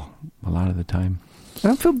fail a lot of the time.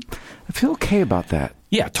 I feel okay about that.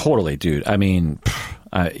 Yeah, totally, dude. I mean,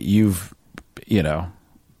 you've,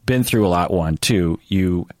 been through a lot. One, two,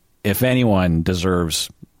 if anyone deserves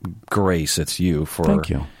grace, it's you for Thank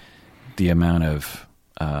you. The amount of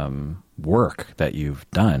work that you've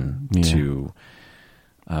done to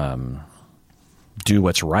do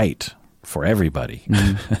what's right for everybody.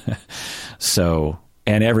 So,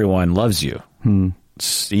 and everyone loves you.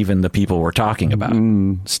 Even the people we're talking about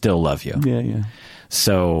still love you. Yeah.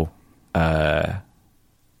 So,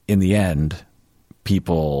 in the end,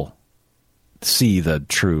 people see the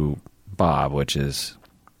true Bob, which is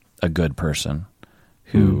a good person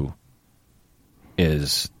who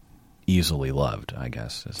is easily loved, I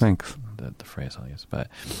guess. Is Thanks. The phrase I'll use. But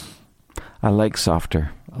I like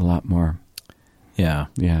softer a lot more. Yeah.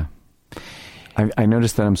 Yeah. I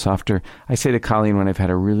noticed that I'm softer. I say to Colleen when I've had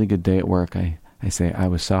a really good day at work, I say I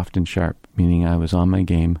was soft and sharp, meaning I was on my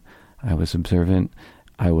game. I was observant.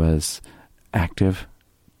 I was active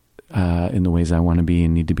in the ways I want to be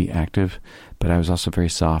and need to be active. But I was also very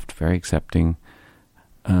soft, very accepting,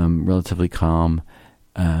 relatively calm,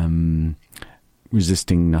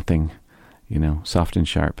 resisting nothing, soft and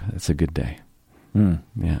sharp. That's a good day.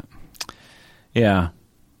 Yeah. Yeah.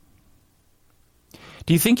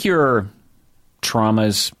 Do you think your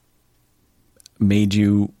traumas made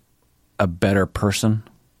you a better person?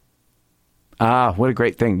 What a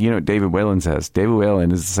great thing. You know what David Whalen says? David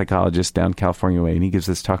Whalen is a psychologist down California way, and he gives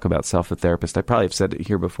this talk about self, a therapist. I probably have said it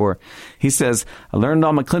here before. He says, I learned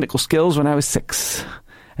all my clinical skills when I was 6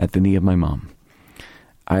 at the knee of my mom.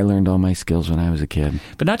 I learned all my skills when I was a kid.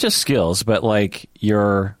 But not just skills, but like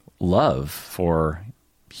your love for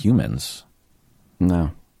humans.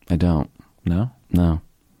 No, I don't. No?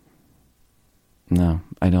 No,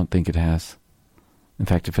 I don't think it has. In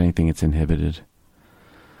fact, if anything, it's inhibited.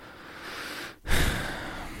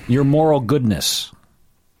 Your moral goodness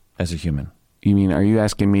as a human. You mean, are you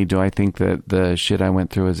asking me, do I think that the shit I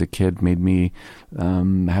went through as a kid made me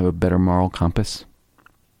have a better moral compass?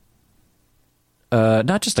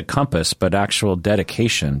 Not just a compass, but actual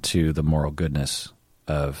dedication to the moral goodness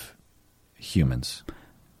of humans.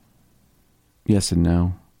 Yes and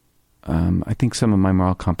no. I think some of my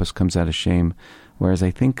moral compass comes out of shame, whereas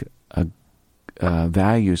I think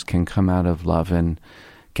values can come out of love and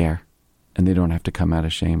care, and they don't have to come out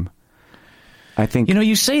of shame. I think... You know,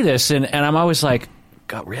 you say this, and I'm always like,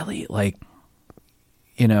 God, really? Like,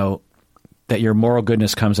 you know, that your moral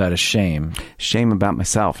goodness comes out of shame. Shame about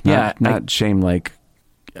myself, not shame like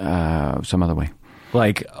some other way.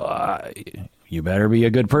 Like, you better be a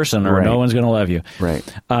good person or no one's going to love you. Right.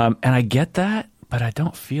 And I get that, but I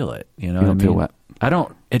don't feel it. You know, you don't feel what? I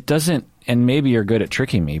don't. It doesn't. And maybe you're good at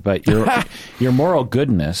tricking me, but your moral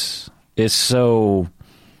goodness is so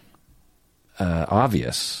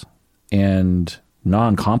obvious and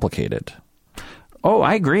non-complicated. Oh,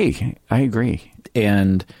 I agree.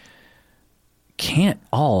 And can't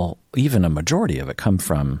even a majority of it come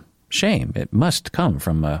from shame. It must come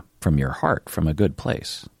from your heart, from a good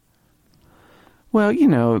place. Well, you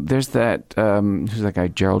know, there's that, who's that guy,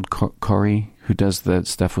 Gerald Corey, who does the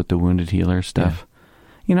stuff with the wounded healer stuff. Yeah.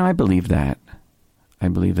 You know, I believe that.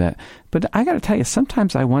 But I got to tell you,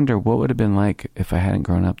 sometimes I wonder what would have been like if I hadn't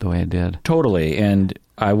grown up the way I did. Totally. And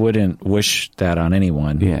I wouldn't wish that on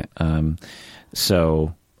anyone. Yeah. I'm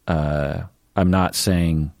not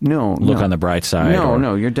saying look on the bright side.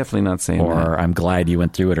 No, you're definitely not saying that. Or I'm glad you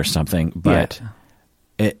went through it or something. But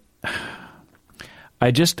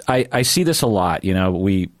I see this a lot. You know,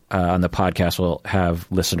 we on the podcast will have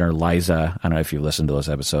listener Liza. I don't know if you listened to those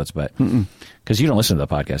episodes, but because you don't listen to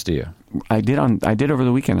the podcast, do you? I did over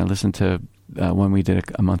the weekend. I listened to one we did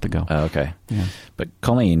a month ago. Oh, okay. Yeah. But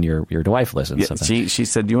Colleen, your wife listens. Yeah, she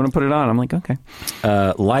said, "Do you want to put it on?" I'm like, "Okay."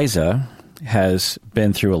 Liza has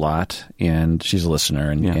been through a lot, and she's a listener,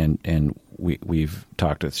 and we've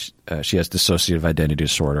talked with. She has dissociative identity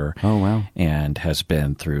disorder. Oh wow! And has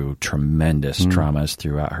been through tremendous traumas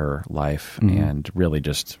throughout her life, and really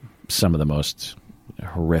just some of the most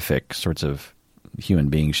horrific sorts of human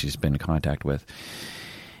beings she's been in contact with.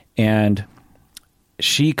 And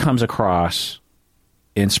she comes across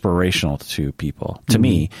inspirational to people, to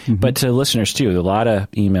me, but to listeners too. A lot of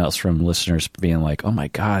emails from listeners being like, "Oh my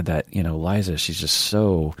God, that Liza, she's just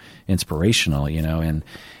so inspirational,"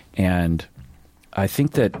 and I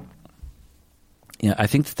think that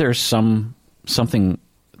there's something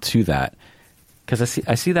to that, because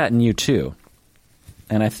I see that in you too,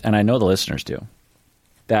 and I know the listeners do.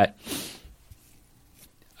 That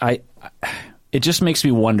it just makes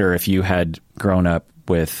me wonder if you had grown up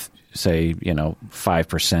with, say,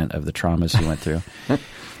 5% of the traumas you went through,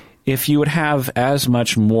 if you would have as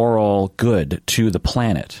much moral good to the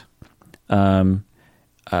planet.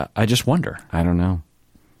 I just wonder. I don't know.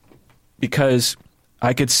 Because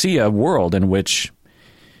I could see a world in which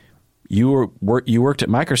you worked at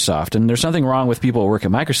Microsoft, and there's nothing wrong with people who work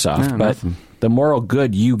at Microsoft, but nothing. The moral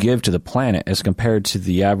good you give to the planet as compared to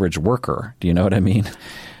the average worker. Do you know what I mean?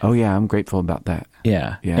 Oh yeah, I'm grateful about that.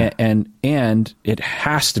 Yeah. And it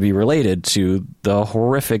has to be related to the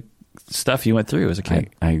horrific stuff you went through as a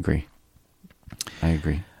kid. I agree.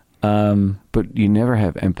 But you never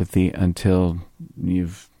have empathy until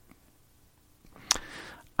you've...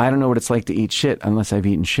 I don't know what it's like to eat shit unless I've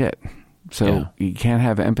eaten shit. So you can't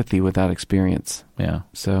have empathy without experience. Yeah.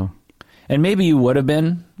 So... And maybe you would have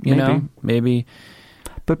been, maybe.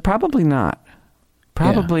 But probably not.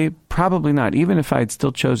 Probably not. Even if I'd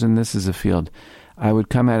still chosen this as a field, I would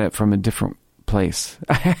come at it from a different place.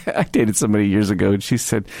 I dated somebody years ago, and she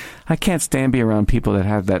said, I can't stand being around people that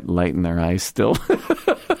have that light in their eyes still.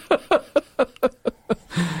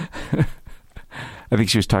 I think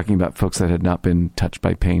she was talking about folks that had not been touched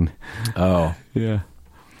by pain. Oh. Yeah.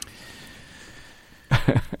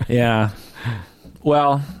 Yeah.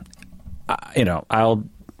 Well, I'll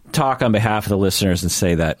talk on behalf of the listeners and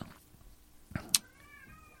say that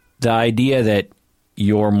the idea that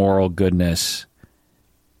your moral goodness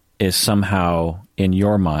is somehow, in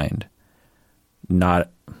your mind, not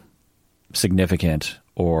significant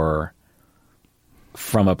or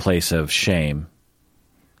from a place of shame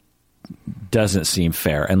doesn't seem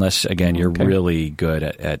fair, unless, again, you're really good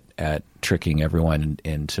at tricking everyone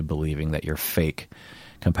into believing that your fake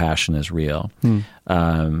compassion is real.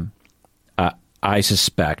 I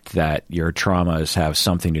suspect that your traumas have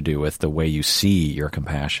something to do with the way you see your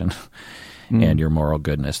compassion and your moral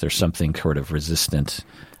goodness. There's something sort of resistant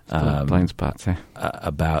blind spots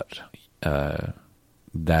about that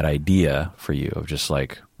idea for you of just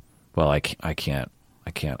like, well, I can't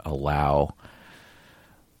allow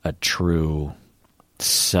a true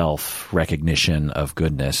self-recognition of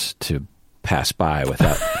goodness to pass by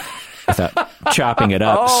without chopping it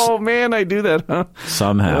up. Oh man, I do that, huh?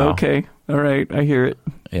 Somehow. Okay. All right. I hear it.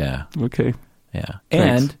 Yeah. Okay. Yeah.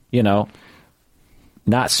 Thanks. And,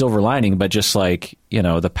 not silver lining, but just like,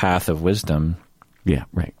 the path of wisdom. Yeah.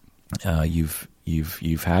 Right.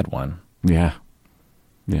 You've had one. Yeah.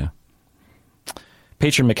 Yeah.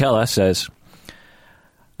 Patron Michaela says,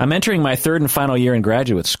 I'm entering my third and final year in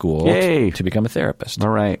graduate school to become a therapist. All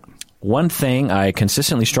right. One thing I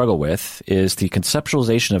consistently struggle with is the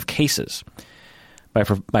conceptualization of cases.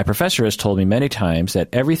 My professor has told me many times that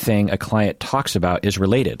everything a client talks about is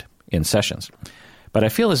related in sessions. But I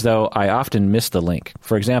feel as though I often miss the link.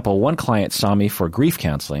 For example, one client saw me for grief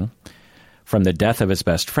counseling from the death of his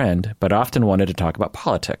best friend, but often wanted to talk about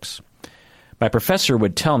politics. My professor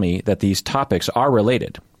would tell me that these topics are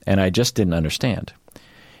related, and I just didn't understand.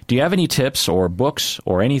 Do you have any tips or books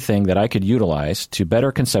or anything that I could utilize to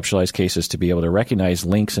better conceptualize cases to be able to recognize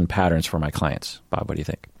links and patterns for my clients? Bob, what do you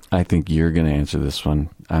think? I think you're going to answer this one.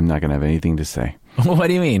 I'm not going to have anything to say. What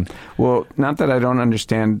do you mean? Well, not that I don't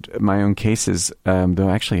understand my own cases, though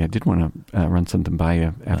actually I did want to run something by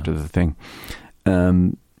you after the thing.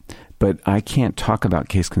 But I can't talk about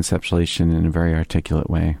case conceptualization in a very articulate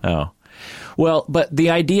way. Oh. Well, but the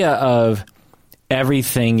idea of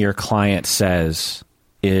everything your client says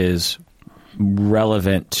is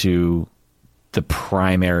relevant to the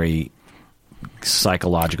primary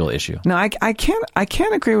psychological issue. No, I can't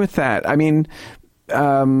agree with that. I mean,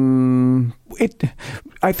 I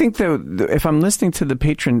think that if I'm listening to the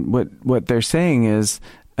patron, what they're saying is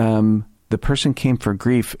the person came for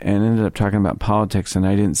grief and ended up talking about politics, and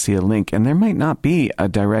I didn't see a link. And there might not be a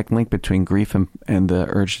direct link between grief and the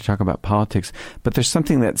urge to talk about politics, but there's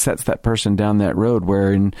something that sets that person down that road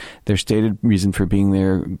wherein their stated reason for being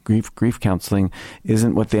there, grief counseling,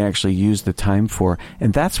 isn't what they actually use the time for.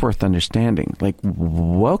 And that's worth understanding. Like,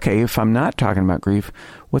 okay, if I'm not talking about grief,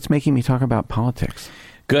 what's making me talk about politics?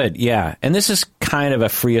 Good, yeah. And this is kind of a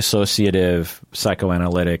free associative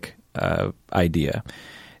psychoanalytic idea.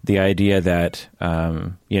 The idea that,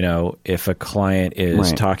 if a client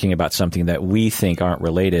is talking about something that we think aren't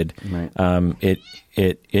related, it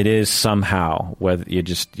is somehow, whether you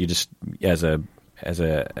just as a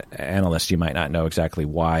analyst, you might not know exactly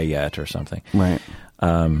why yet or something. Right.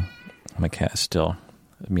 My cat is still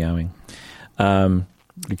meowing. The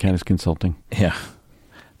cat is consulting. Yeah.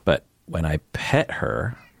 But when I pet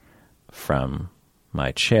her from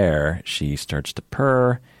my chair, she starts to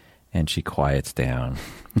purr and she quiets down.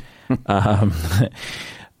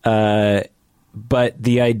 But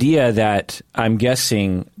the idea that I'm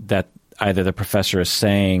guessing that either the professor is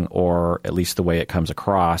saying, or at least the way it comes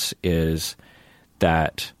across, is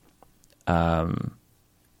that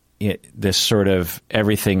this sort of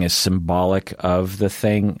everything is symbolic of the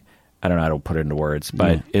thing. I don't know how to put it into words,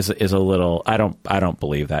 but is a little. I don't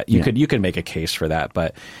believe that. You could make a case for that,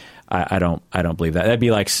 but I don't believe that. That'd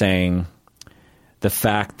be like saying the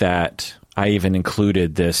fact that I even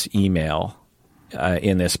included this email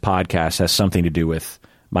in this podcast has something to do with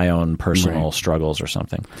my own personal struggles or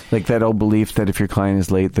something. Like that old belief that if your client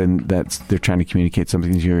is late, then they're trying to communicate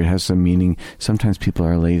something to you. It has some meaning. Sometimes people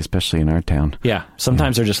are late, especially in our town. Yeah,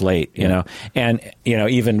 sometimes they're just late, you know. And,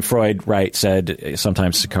 even Freud, said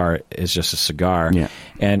sometimes cigar is just a cigar. Yeah.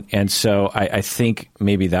 And so I think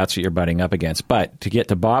maybe that's what you're butting up against. But to get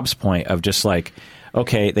to Bob's point of just like,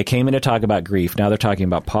 okay, they came in to talk about grief. Now they're talking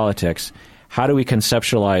about politics. How do we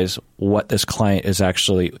conceptualize what this client is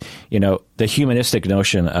actually, the humanistic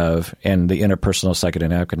notion of, and the interpersonal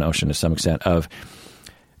psychodynamic notion to some extent of,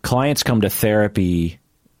 clients come to therapy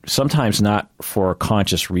sometimes not for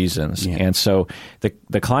conscious reasons. Yeah. And so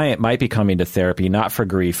the client might be coming to therapy not for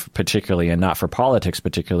grief particularly and not for politics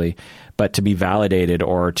particularly, but to be validated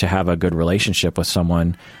or to have a good relationship with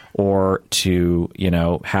someone or to,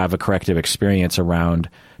 have a corrective experience around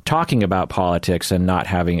talking about politics and not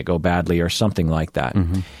having it go badly or something like that.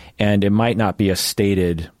 Mm-hmm. And it might not be a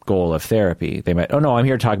stated goal of therapy. They might, I'm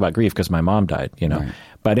here to talk about grief because my mom died, Right.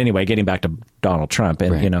 But anyway, getting back to Donald Trump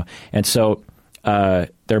and, and so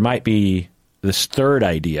there might be this third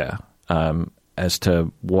idea as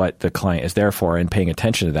to what the client is there for, and paying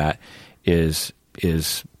attention to that is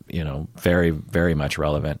very, very much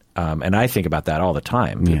relevant. And I think about that all the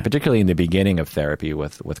time, particularly in the beginning of therapy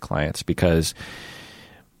with clients, because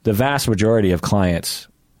the vast majority of clients,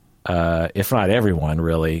 if not everyone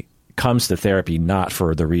really, comes to therapy not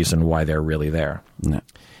for the reason why they're really there.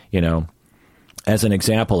 No. As an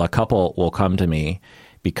example, a couple will come to me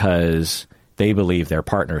because they believe their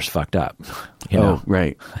partner's fucked up.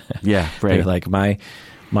 Right. Yeah, right. They're like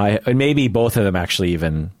and maybe both of them actually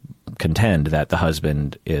even contend that the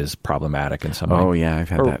husband is problematic in some way. Oh, yeah, I've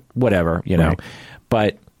had that. Whatever, Right.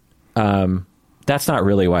 But that's not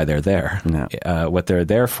really why they're there. No. What they're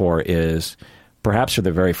there for is, perhaps for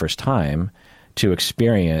the very first time, to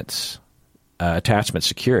experience attachment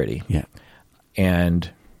security. Yeah. And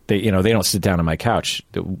they don't sit down on my couch.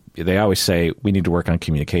 They always say, we need to work on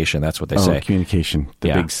communication. That's what they say. Communication,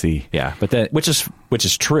 the big C. Yeah, but then which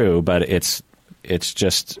is true, but it's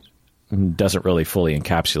just doesn't really fully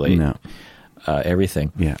encapsulate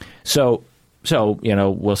everything. Yeah. So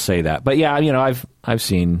we'll say that. But yeah, I've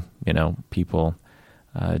seen people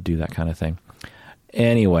do that kind of thing.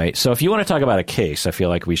 Anyway, so if you want to talk about a case, I feel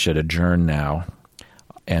like we should adjourn now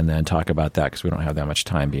and then talk about that, because we don't have that much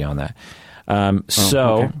time beyond that.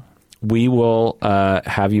 Okay. We will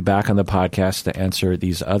have you back on the podcast to answer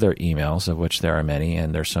these other emails, of which there are many,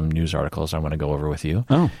 and there's some news articles I want to go over with you.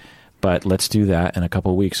 Oh. But let's do that in a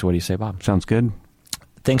couple of weeks. What do you say, Bob? Sounds good.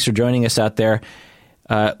 Thanks for joining us out there.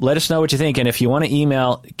 Let us know what you think. And if you want to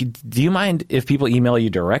email, do you mind if people email you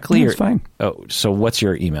directly? It's fine. Oh, so what's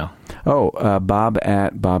your email?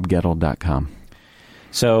 Bob@bobgettle.com.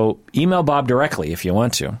 So email Bob directly if you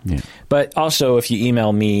want to. Yeah. But also, if you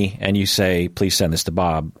email me and you say, please send this to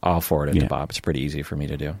Bob, I'll forward it to Bob. It's pretty easy for me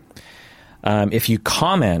to do. If you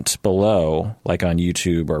comment below, like on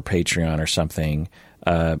YouTube or Patreon or something,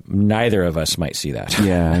 neither of us might see that.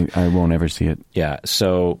 Yeah, I won't ever see it. Yeah,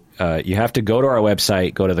 so you have to go to our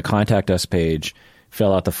website, go to the Contact Us page,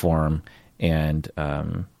 fill out the form, and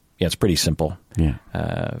it's pretty simple. Yeah.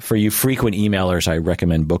 For you frequent emailers, I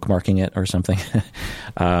recommend bookmarking it or something.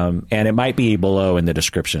 And it might be below in the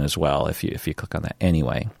description as well if you click on that.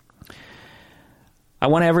 Anyway, I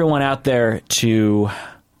want everyone out there to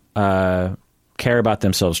care about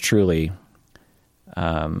themselves truly.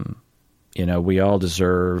 We all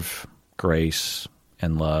deserve grace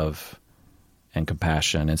and love and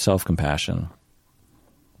compassion and self-compassion.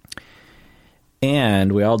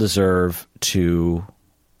 And we all deserve to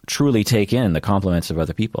truly take in the compliments of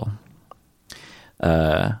other people,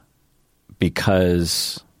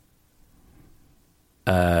 because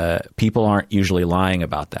people aren't usually lying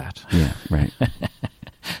about that. Yeah, right.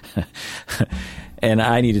 And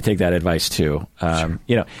I need to take that advice too. Sure.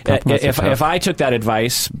 If I took that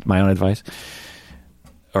advice, my own advice,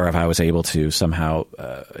 or if I was able to somehow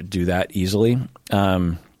do that easily,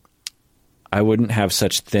 I wouldn't have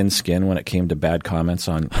such thin skin when it came to bad comments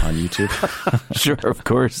on YouTube. Sure, of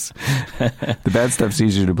course. The bad stuff's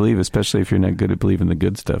easier to believe, especially if you're not good at believing the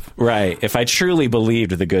good stuff. Right. If I truly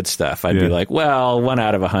believed the good stuff, I'd be like, well, 1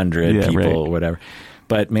 out of 100 people, whatever.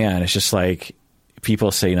 But man, it's just like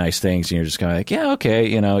people say nice things and you're just kind of like, yeah, okay,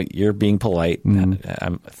 you're being polite.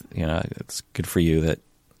 Mm-hmm. It's good for you that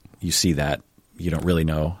you see that. You don't really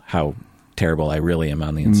know how terrible I really am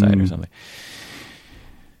on the inside or something.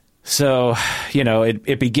 So,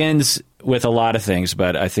 it begins with a lot of things,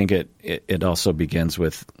 but I think it also begins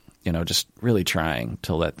with, just really trying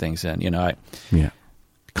to let things in. I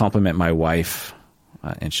compliment my wife,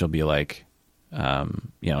 and she'll be like,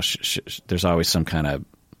 there's always some kind of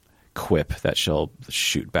quip that she'll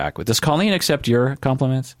shoot back with. Does Colleen accept your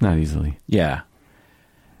compliments? Not easily. Yeah.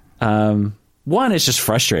 One is just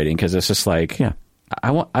frustrating because it's just like,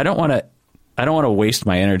 I don't want to waste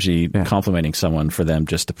my energy complimenting someone for them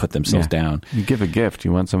just to put themselves down. You give a gift.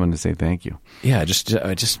 You want someone to say thank you. Yeah,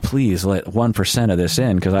 just please let 1% of this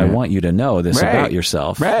in, because I want you to know this about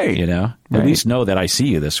yourself. Right. At least know that I see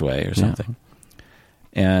you this way or something.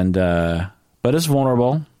 And but it's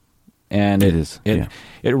vulnerable, and it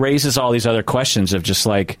raises all these other questions of just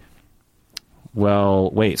like, well,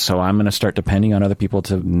 wait, so I'm going to start depending on other people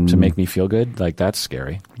to make me feel good? Like, that's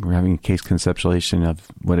scary. We're having a case conceptualization of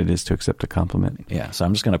what it is to accept a compliment. Yeah, so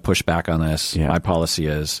I'm just going to push back on this. Yeah. My policy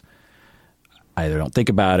is either don't think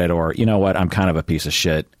about it or, you know what, I'm kind of a piece of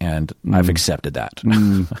shit, and I've accepted that.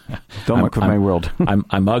 Don't muck with my world.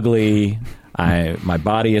 I'm ugly. My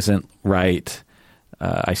body isn't right.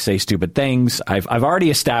 I say stupid things. I've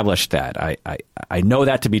already established that. I know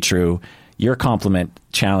that to be true. Your compliment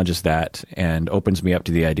challenges that and opens me up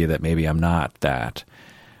to the idea that maybe I'm not that,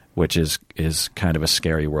 which is kind of a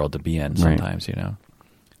scary world to be in sometimes,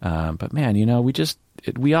 But man,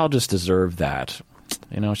 we all just deserve that.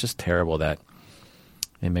 It's just terrible that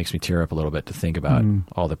it makes me tear up a little bit to think about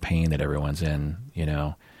all the pain that everyone's in,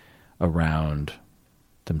 around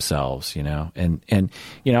themselves, and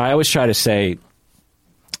I always try to say,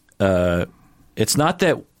 it's not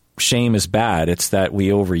that shame is bad. It's that we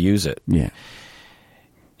overuse it. Yeah.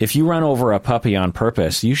 If you run over a puppy on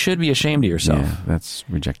purpose, you should be ashamed of yourself. Yeah, that's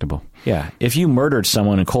rejectable. Yeah. If you murdered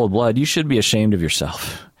someone in cold blood, you should be ashamed of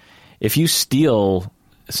yourself. If you steal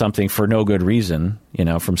something for no good reason,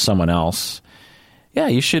 from someone else, yeah,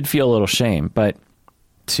 you should feel a little shame. But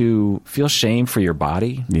to feel shame for your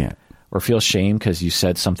body, yeah, or feel shame because you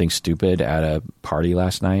said something stupid at a party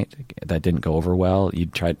last night that didn't go over well, you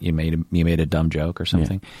made a dumb joke or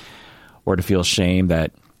something, or to feel shame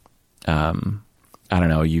that I don't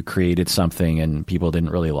know, you created something and people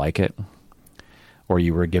didn't really like it, or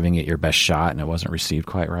you were giving it your best shot and it wasn't received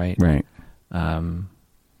quite right. Right.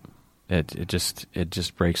 It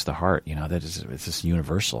just breaks the heart. It's just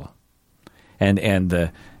universal, and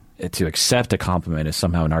to accept a compliment is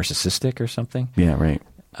somehow narcissistic or something. Yeah, right.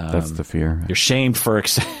 That's the fear. You're shamed for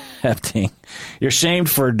accepting. You're shamed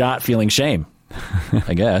for not feeling shame,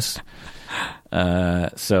 I guess.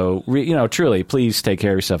 So truly, please take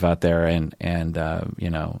care of yourself out there, and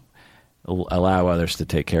allow others to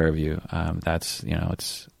take care of you. That's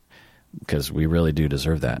it's because we really do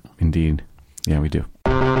deserve that. Indeed. Yeah, we do.